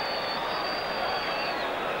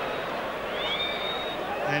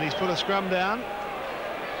 And he's put a scrum down.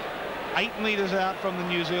 8 metres out from the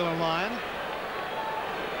New Zealand line.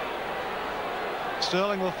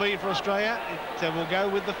 Sterling will feed for Australia. It will go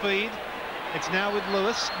with the feed. It's now with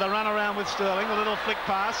Lewis. The run around with Sterling. A little flick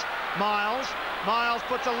pass. Miles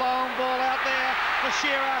puts a long ball out there for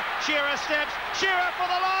Shearer. Shearer steps. Shearer for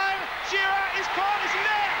the line. Shearer is caught. Is he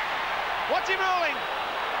there? What's he ruling?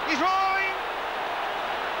 He's ruling.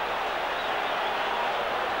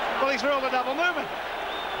 Well, he's ruled a double movement.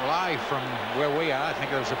 Well, from where we are, I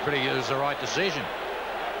think it was the right decision.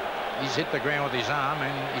 He's hit the ground with his arm,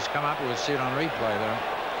 and he's come up with it on replay, though.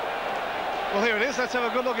 Well, here it is. Let's have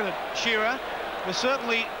a good look at it. Shearer was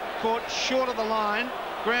certainly caught short of the line,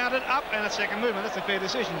 grounded up, and a second movement. That's a fair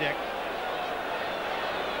decision, Jack.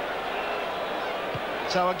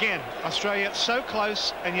 So again, Australia so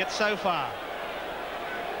close and yet so far.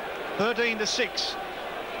 13-6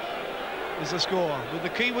 is the score, with the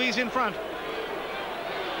Kiwis in front.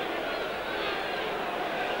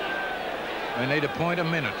 They need a point a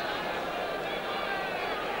minute.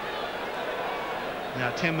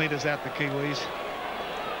 Now 10 metres out the Kiwis.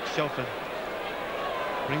 Shelford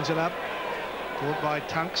brings it up. Caught by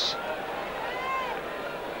Tunks.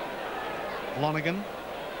 Lonergan.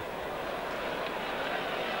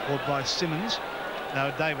 Caught by Simmons.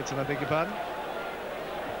 No, Davidson, I beg your pardon.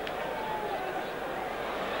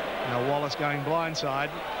 Now Wallace going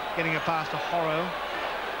blindside. Getting a pass to Horrow.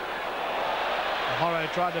 Horrow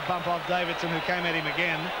tried to bump off Davidson, who came at him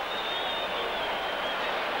again.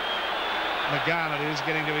 McGahan, it is,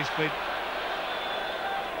 getting to his feet.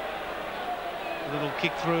 A little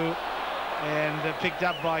kick through and picked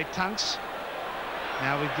up by Tunks.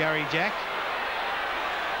 Now with Gary Jack.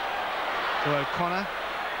 to O'Connor.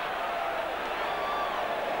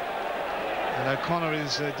 And O'Connor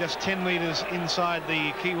is just 10 metres inside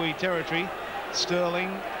the Kiwi territory.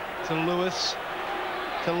 Sterling to Lewis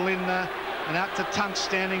to Lindner and out to Tunks,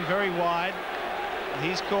 standing very wide.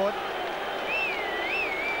 He's caught.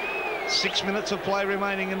 6 minutes of play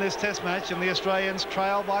remaining in this test match, and the Australians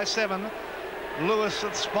trail by 7. Lewis,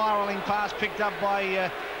 a spiralling pass picked up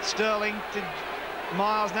by Sterling to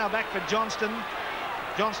Miles, now back for Johnston.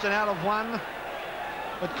 Johnston out of 1,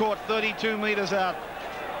 but caught 32 metres out.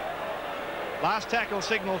 Last tackle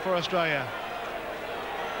signal for Australia.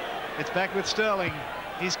 It's back with Sterling.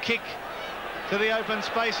 His kick to the open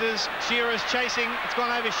spaces. Shearer's chasing. It's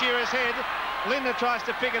gone over Shearer's head. Lindner tries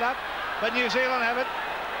to pick it up, but New Zealand have it.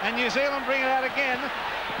 And New Zealand bring it out again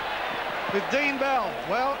with Dean Bell.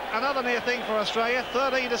 Well, another near thing for Australia.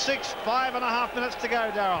 13-6, 5.5 minutes to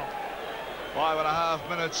go, Darryl. 5.5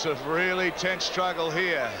 minutes of really tense struggle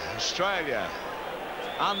here. Australia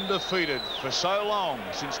undefeated for so long,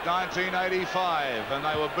 since 1985, and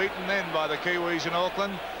they were beaten then by the Kiwis in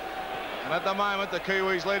Auckland. And at the moment, the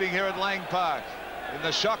Kiwis leading here at Lang Park in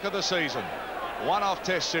the shock of the season. One-off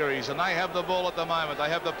test series, and they have the ball at the moment. They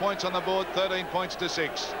have the points on the board, 13 points to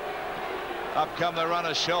 6. Up come the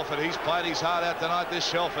runner, Shelford. He's played his heart out tonight. This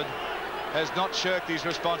Shelford has not shirked his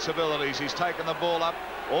responsibilities. He's taken the ball up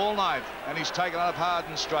all night, and he's taken it up hard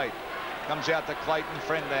and straight. Comes out to Clayton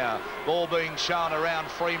Friend now. Ball being shown around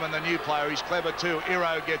Freeman, the new player. He's clever too.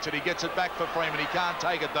 Iro gets it. He gets it back for Freeman. He can't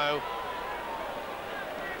take it, though.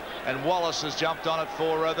 And Wallace has jumped on it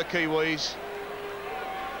for the Kiwis.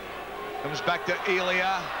 Comes back to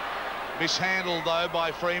Elia. Mishandled, though,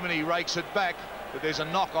 by Freeman. He rakes it back, but there's a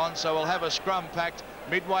knock on, so we'll have a scrum packed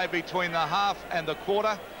midway between the half and the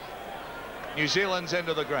quarter. New Zealand's end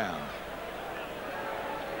of the ground.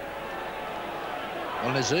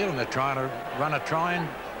 Well, New Zealand are trying to run a try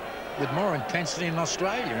with more intensity in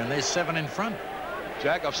Australia, and there's 7 in front.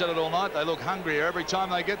 Jack, I've said it all night, they look hungrier every time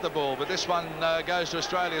they get the ball, but this one goes to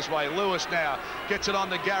Australia's way. Lewis now gets it on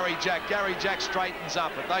to Gary Jack. Gary Jack straightens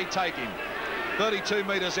up, but they take him. 32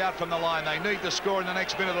 metres out from the line. They need to score in the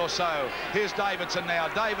next minute or so. Here's Davidson now.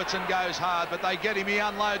 Davidson goes hard, but they get him. He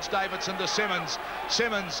unloads Davidson to Simmons.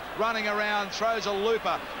 Simmons running around, throws a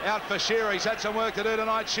looper out for Shearer. He's had some work to do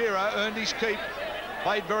tonight. Shearer earned his keep.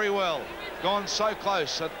 Played very well. Gone so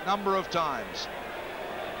close a number of times.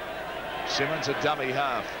 Simmons a dummy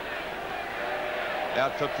half.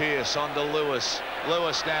 Out for Pearce, on to Lewis.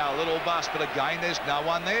 Lewis now, a little bust, but again, there's no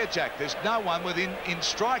one there, Jack. There's no one within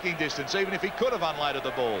striking distance, even if he could have unloaded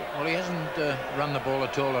the ball. Well, he hasn't run the ball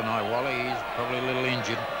at all tonight, Wally. He's probably a little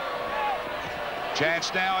injured.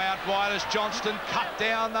 Chance now out wide as Johnston cut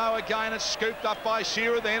down, though. Again, it's scooped up by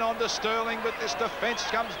Shearer, then on to Sterling, but this defence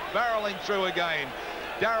comes barrelling through again.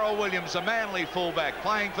 Darryl Williams, a Manly fullback,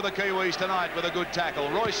 playing for the Kiwis tonight with a good tackle.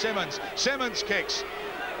 Roy Simmons. Simmons kicks.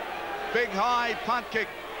 Big high punt kick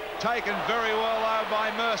taken very well though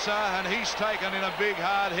by Mercer, and he's taken in a big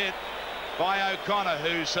hard hit by O'Connor,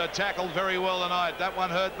 who's tackled very well tonight. That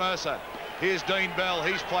one hurt Mercer. Here's Dean Bell.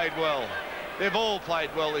 He's played well. They've all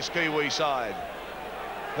played well, this Kiwi side.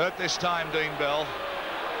 Hurt this time, Dean Bell.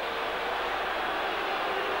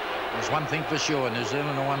 There's one thing for sure, New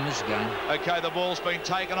Zealand have won this game. Okay, the ball's been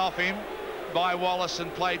taken off him by Wallace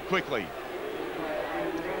and played quickly.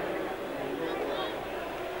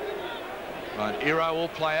 Right, Iro will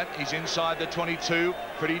play it. He's inside the 22,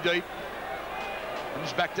 pretty deep.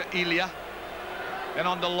 Comes back to Elia. And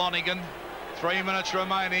on to Lonigan. 3 minutes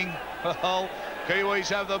remaining. Well, Kiwis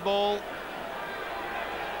have the ball.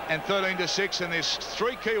 And 13-6, and there's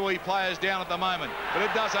 3 Kiwi players down at the moment. But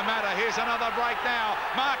it doesn't matter. Here's another break now.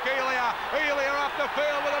 Mark Elia. Elia up the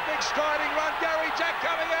field with a big striding run. Gary Jack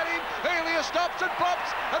coming at him. Elia stops and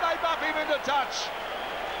flops, and they bump him into touch.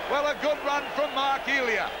 Well, a good run from Mark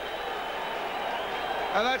Elia.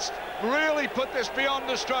 And that's really put this beyond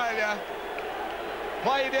Australia.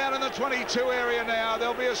 Play down in the 22 area now.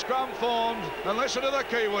 There'll be a scrum formed. And listen to the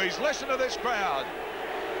Kiwis. Listen to this crowd.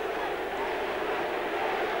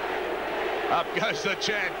 Up goes the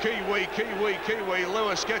chant. Kiwi, Kiwi, Kiwi.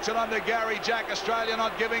 Lewis gets it under Gary Jack. Australia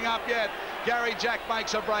not giving up yet. Gary Jack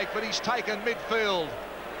makes a break, but he's taken midfield.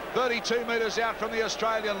 32 metres out from the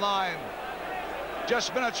Australian line.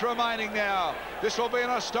 Just minutes remaining now. This will be an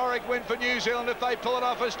historic win for New Zealand if they pull it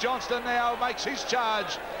off, as Johnston now makes his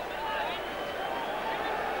charge.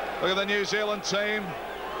 Look at the New Zealand team.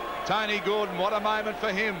 Tony Gordon, what a moment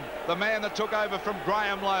for him. The man that took over from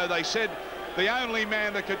Graham Lowe. They said the only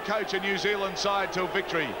man that could coach a New Zealand side to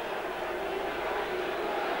victory.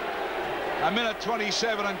 A minute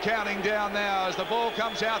 27 and counting down now as the ball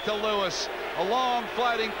comes out to Lewis. A long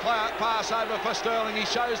floating pass over for Sterling. He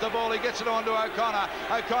shows the ball. He gets it on to O'Connor.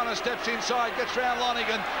 O'Connor steps inside, gets round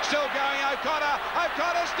Lonigan. Still going, O'Connor.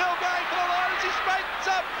 O'Connor still going for the line as he straightens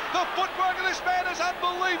up. The footwork of this man is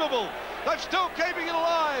unbelievable. They're still keeping it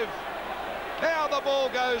alive. Now the ball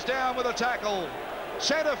goes down with a tackle.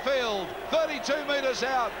 Centre field, 32 metres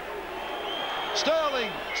out.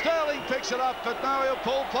 Sterling picks it up, but no, he'll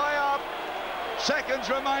pull play up. Seconds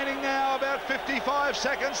remaining now, about 55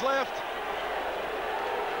 seconds left.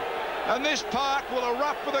 And this park will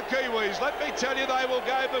erupt for the Kiwis. Let me tell you, they will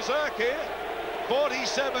go berserk here.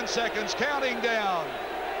 47 seconds, counting down.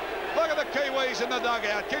 Look at the Kiwis in the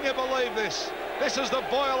dugout. Can you believe this? This is the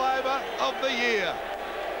boil-over of the year,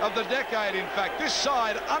 of the decade, in fact. This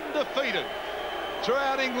side undefeated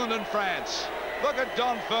throughout England and France. Look at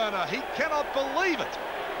Don Ferner. He cannot believe it.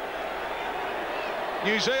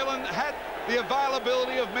 New Zealand had the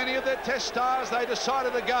availability of many of their test stars. They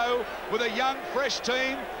decided to go with a young, fresh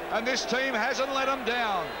team, and this team hasn't let them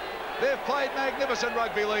down. They've played magnificent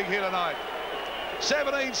rugby league here tonight.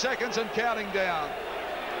 17 seconds and counting down.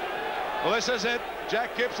 Well, this is it.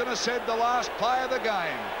 Jack Gibson has said the last play of the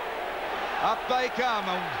game. Up they come,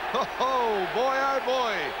 and oh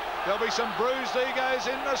boy, there'll be some bruised egos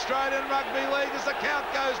in Australian Rugby League as the count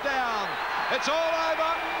goes down. It's all over.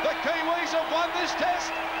 The Kiwis have won this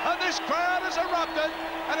test, and this crowd has erupted.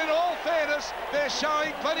 And in all fairness, they're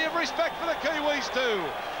showing plenty of respect for the Kiwis too.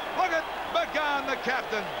 Look at McGahan, the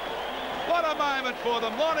captain. What a moment for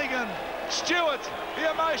them. Lonigan, Stewart,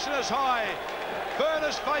 the emotion is high.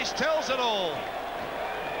 Ferner's face tells it all.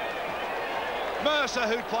 Mercer,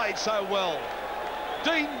 who played so well.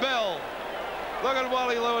 Dean Bell. Look at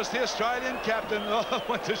Wally Lewis, the Australian captain. Oh,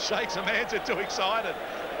 went to shake some hands, they're too excited.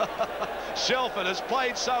 Shelford has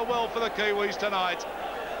played so well for the Kiwis tonight.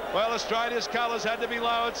 Well, Australia's colours had to be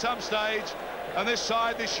low at some stage, and this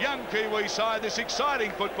side, this young Kiwi side, this exciting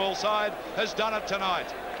football side, has done it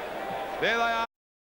tonight. There they are.